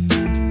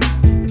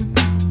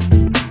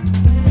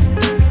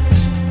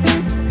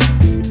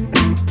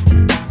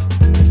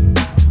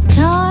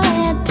 Tall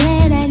and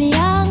tan and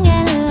young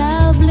and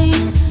lovely,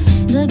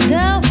 the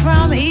girl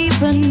from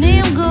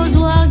Ipanema goes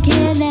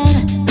walking,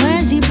 and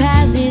when she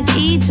passes,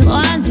 each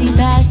one she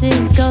passes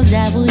goes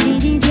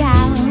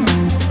da-boo-dee-dee-down.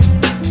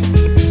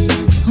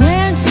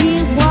 When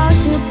she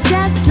walks, it's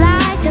just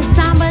like a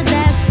samba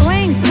that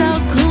swings so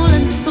cool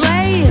and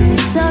sways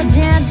so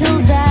gentle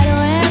that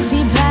when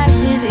she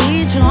passes,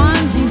 each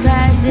one she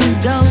passes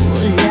goes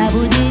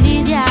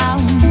da-boo-dee-dee-down.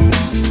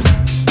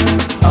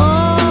 Oh,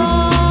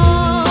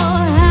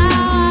 how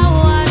I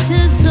watch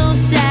her so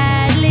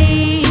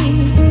sadly.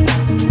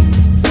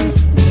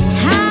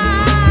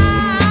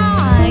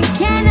 How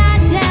can I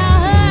tell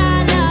her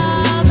I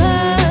love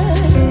her?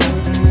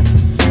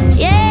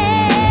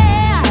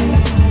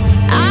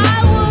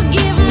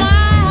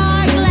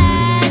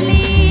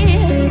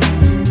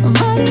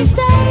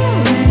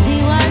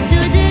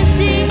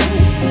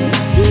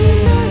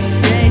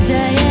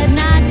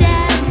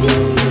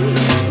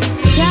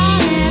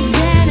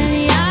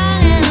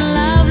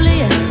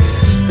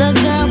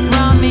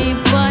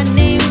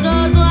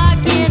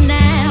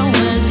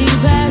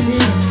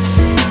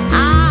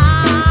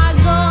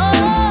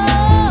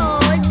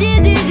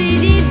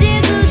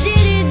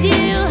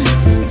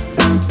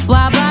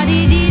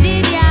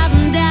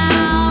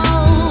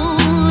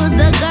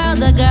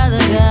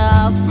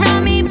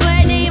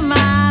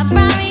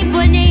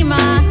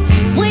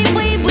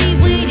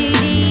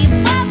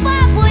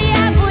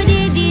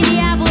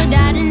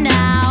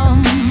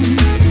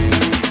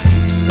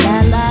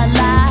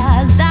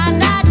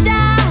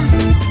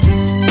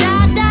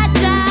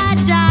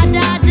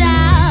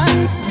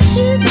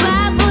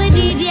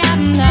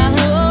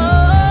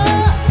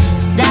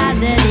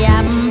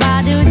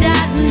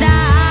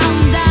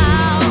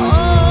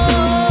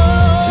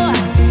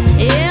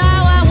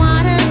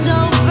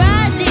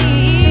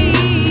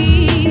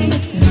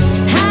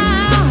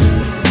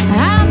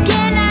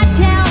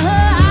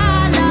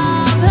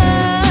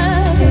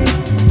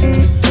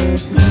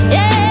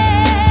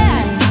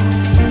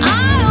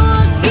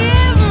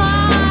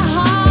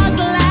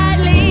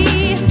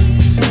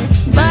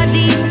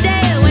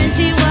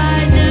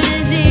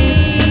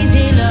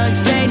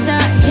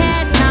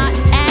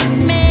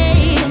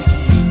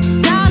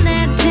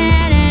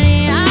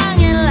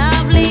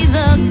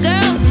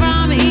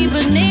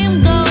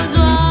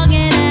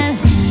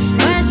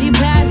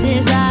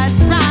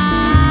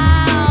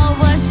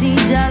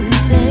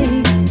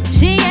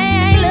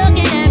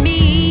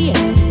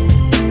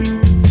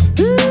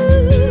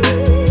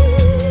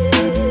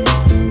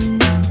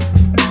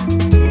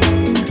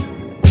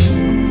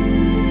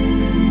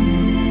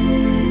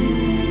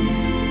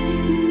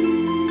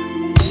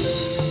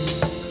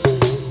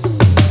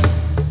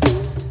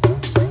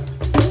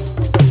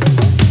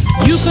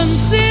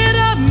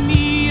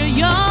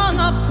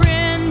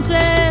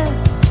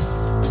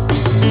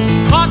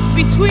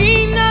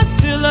 between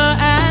Scylla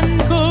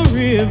and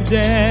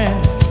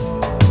Charybdis.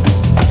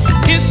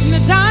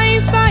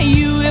 Hypnotized by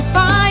you if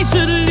I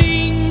should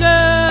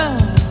linger,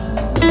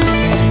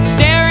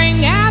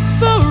 staring at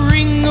the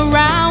ring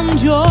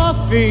around your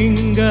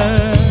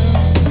finger.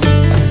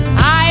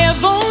 I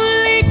have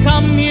only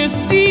come here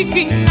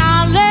seeking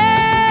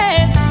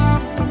knowledge,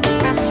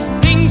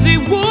 things they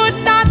would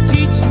not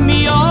teach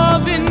me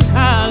of in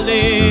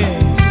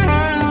college.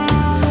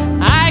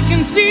 I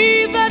can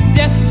see the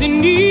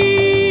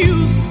destiny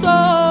you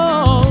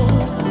sow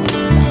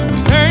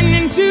turn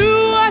into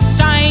a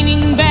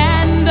shining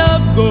band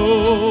of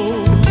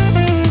gold.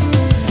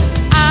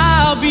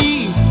 I'll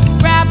be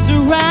wrapped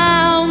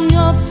around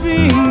your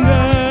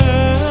finger.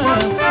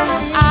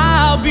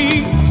 I'll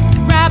be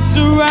wrapped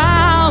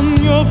around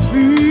your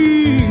finger.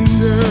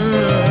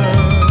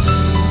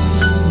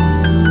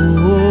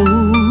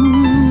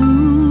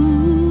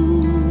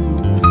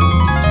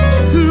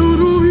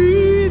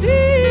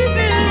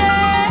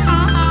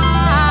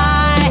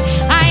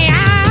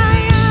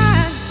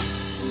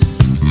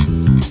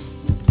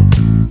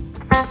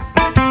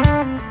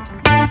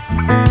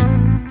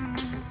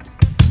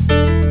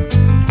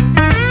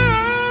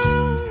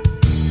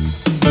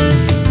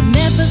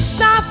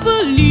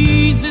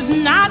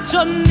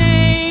 Your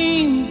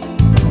name,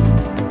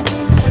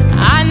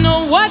 I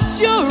know what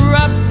you're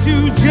up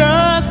to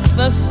just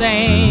the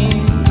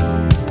same.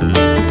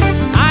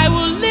 I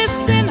will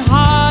listen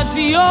hard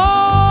to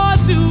your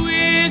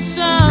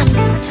tuition.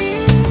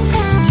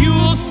 You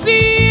will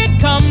see it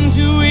come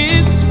to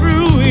its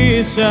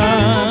fruition.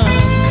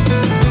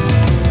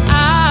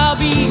 I'll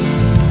be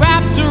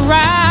wrapped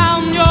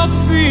around your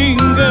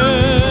finger.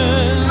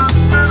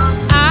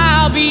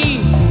 I'll be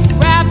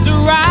wrapped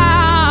around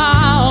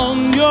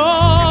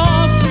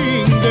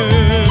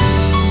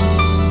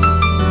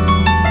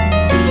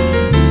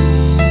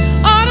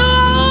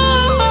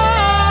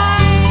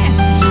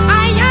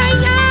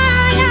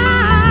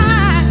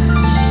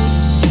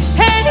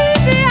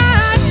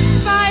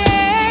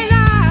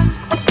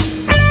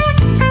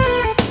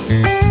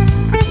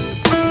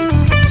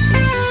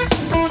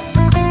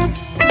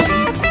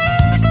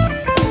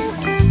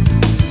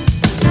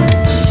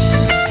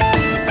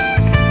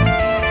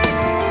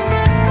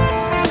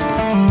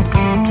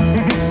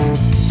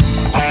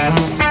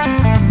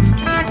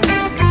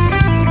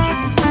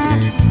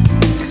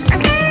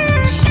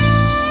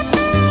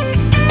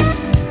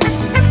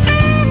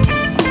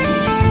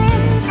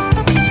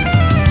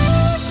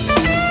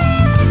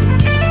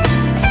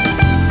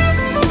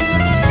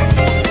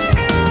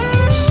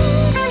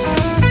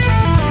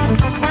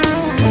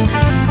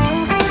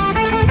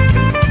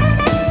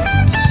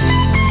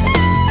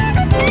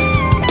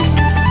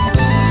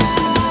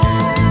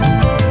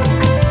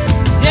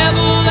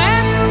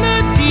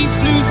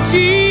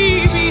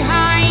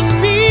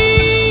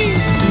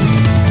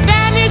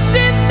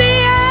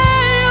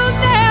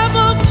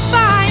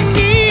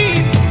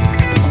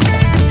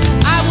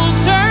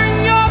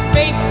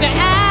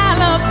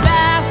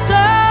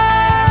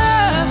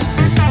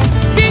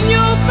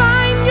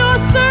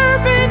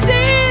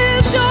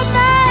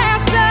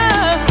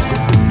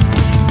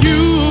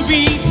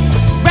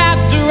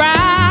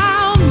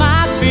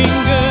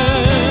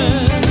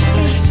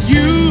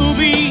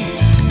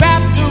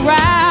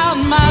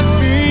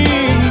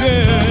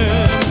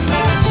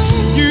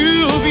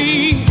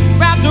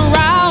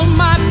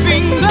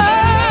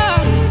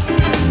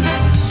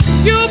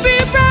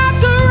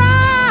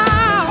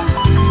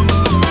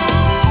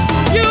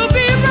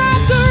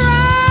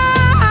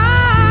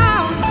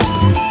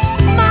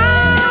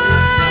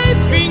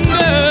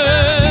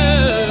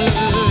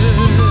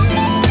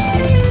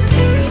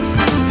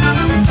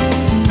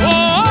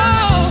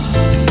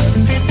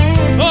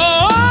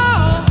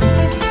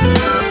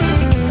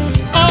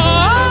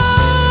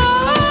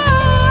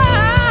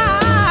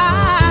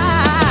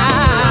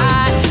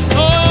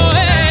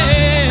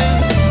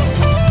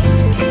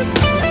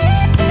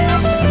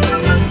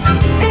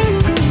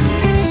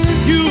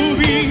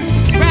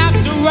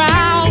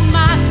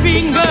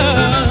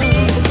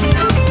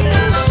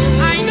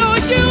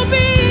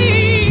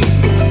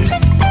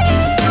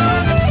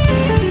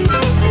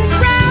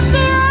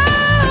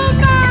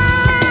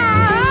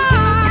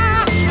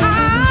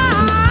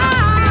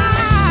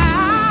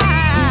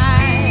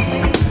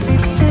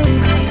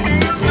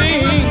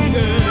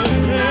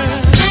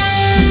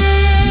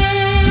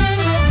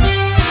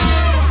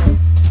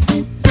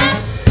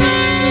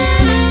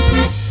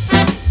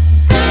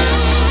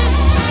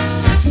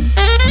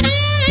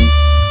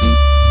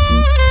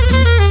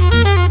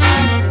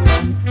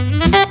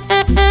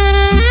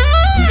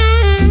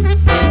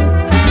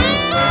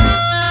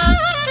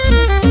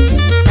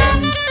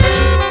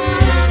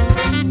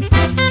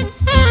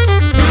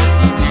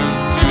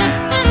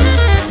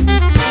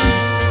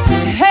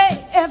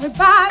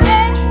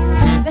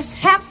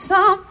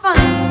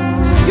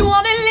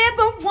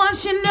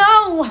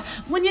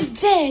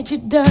You're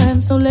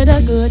done, so let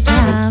the good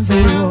times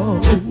roll.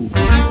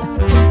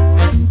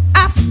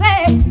 I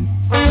say,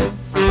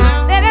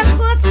 let a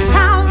good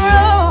time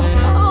roll.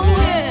 Oh,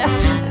 yeah.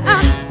 I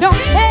don't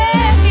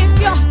care if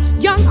you're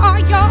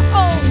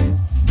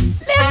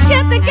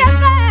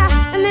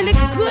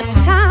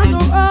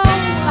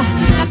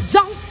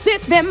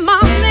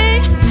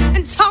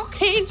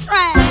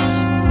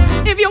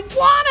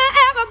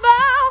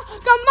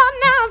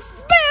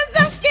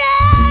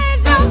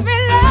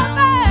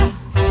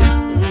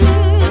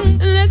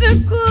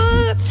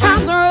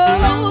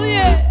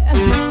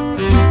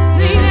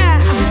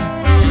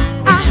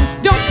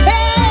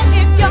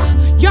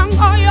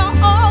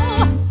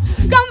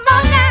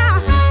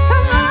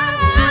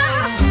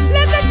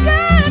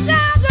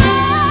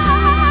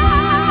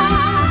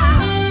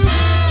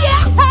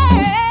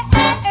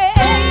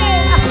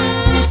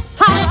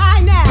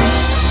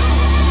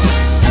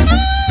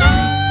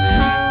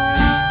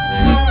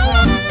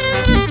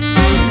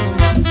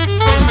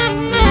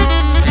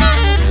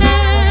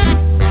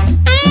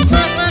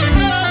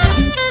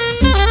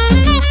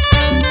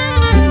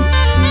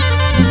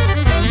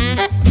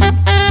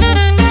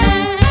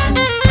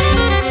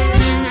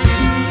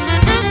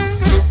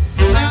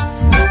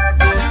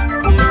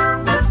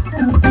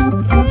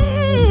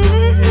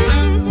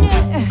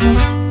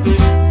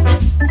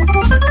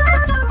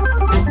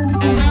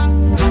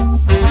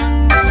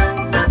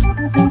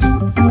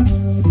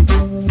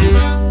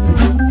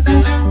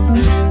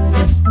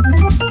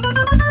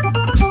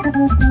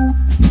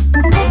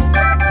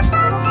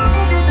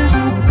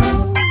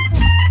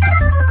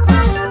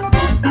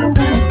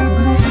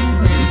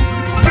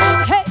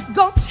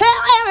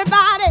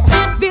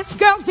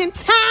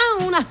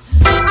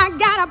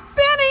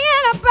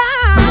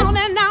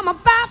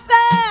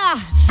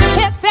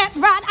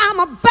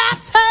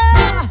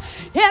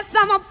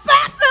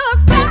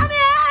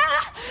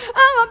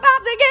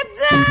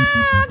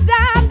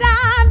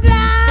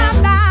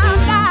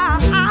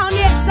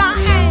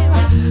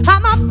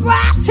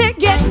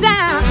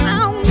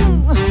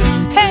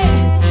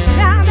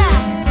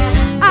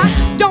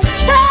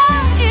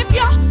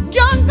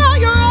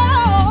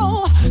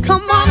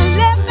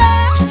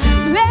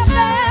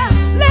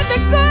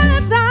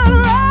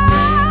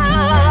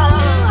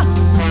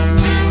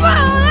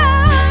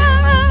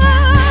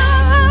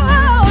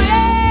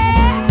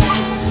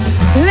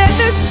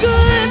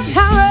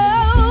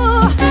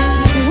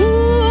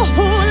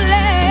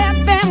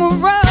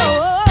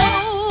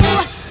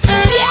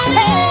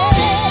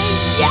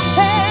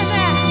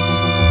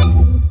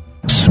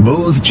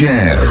Smooth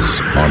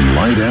Jazz on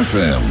Light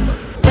FM.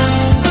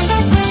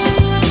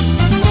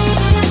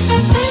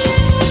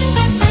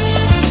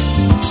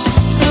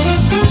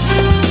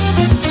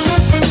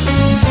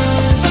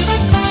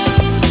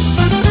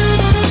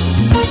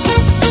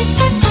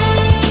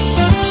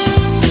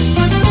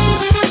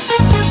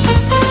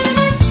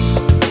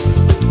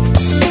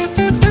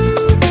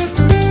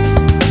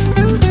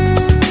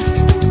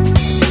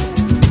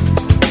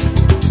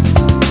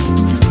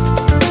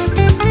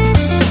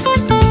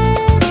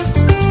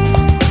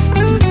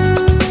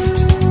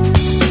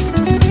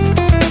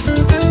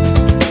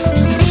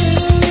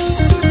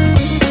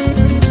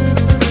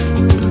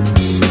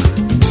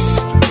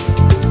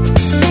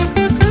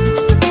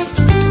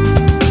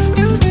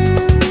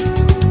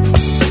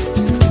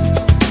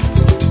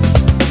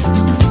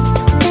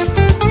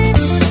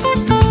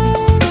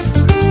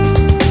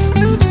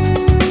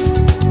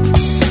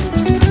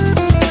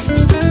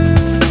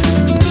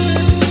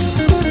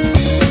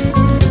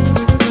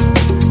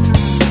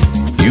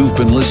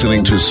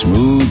 Listening to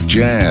Smooth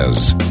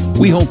Jazz.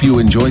 We hope you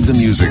enjoyed the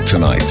music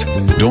tonight.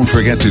 Don't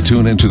forget to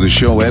tune into the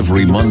show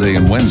every Monday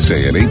and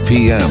Wednesday at 8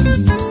 p.m.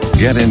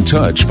 Get in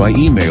touch by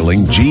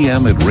emailing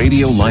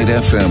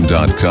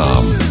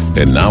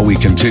gm@radiolightfm.com. And now we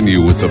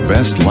continue with the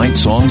best light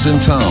songs in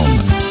town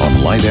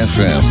on Light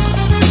FM.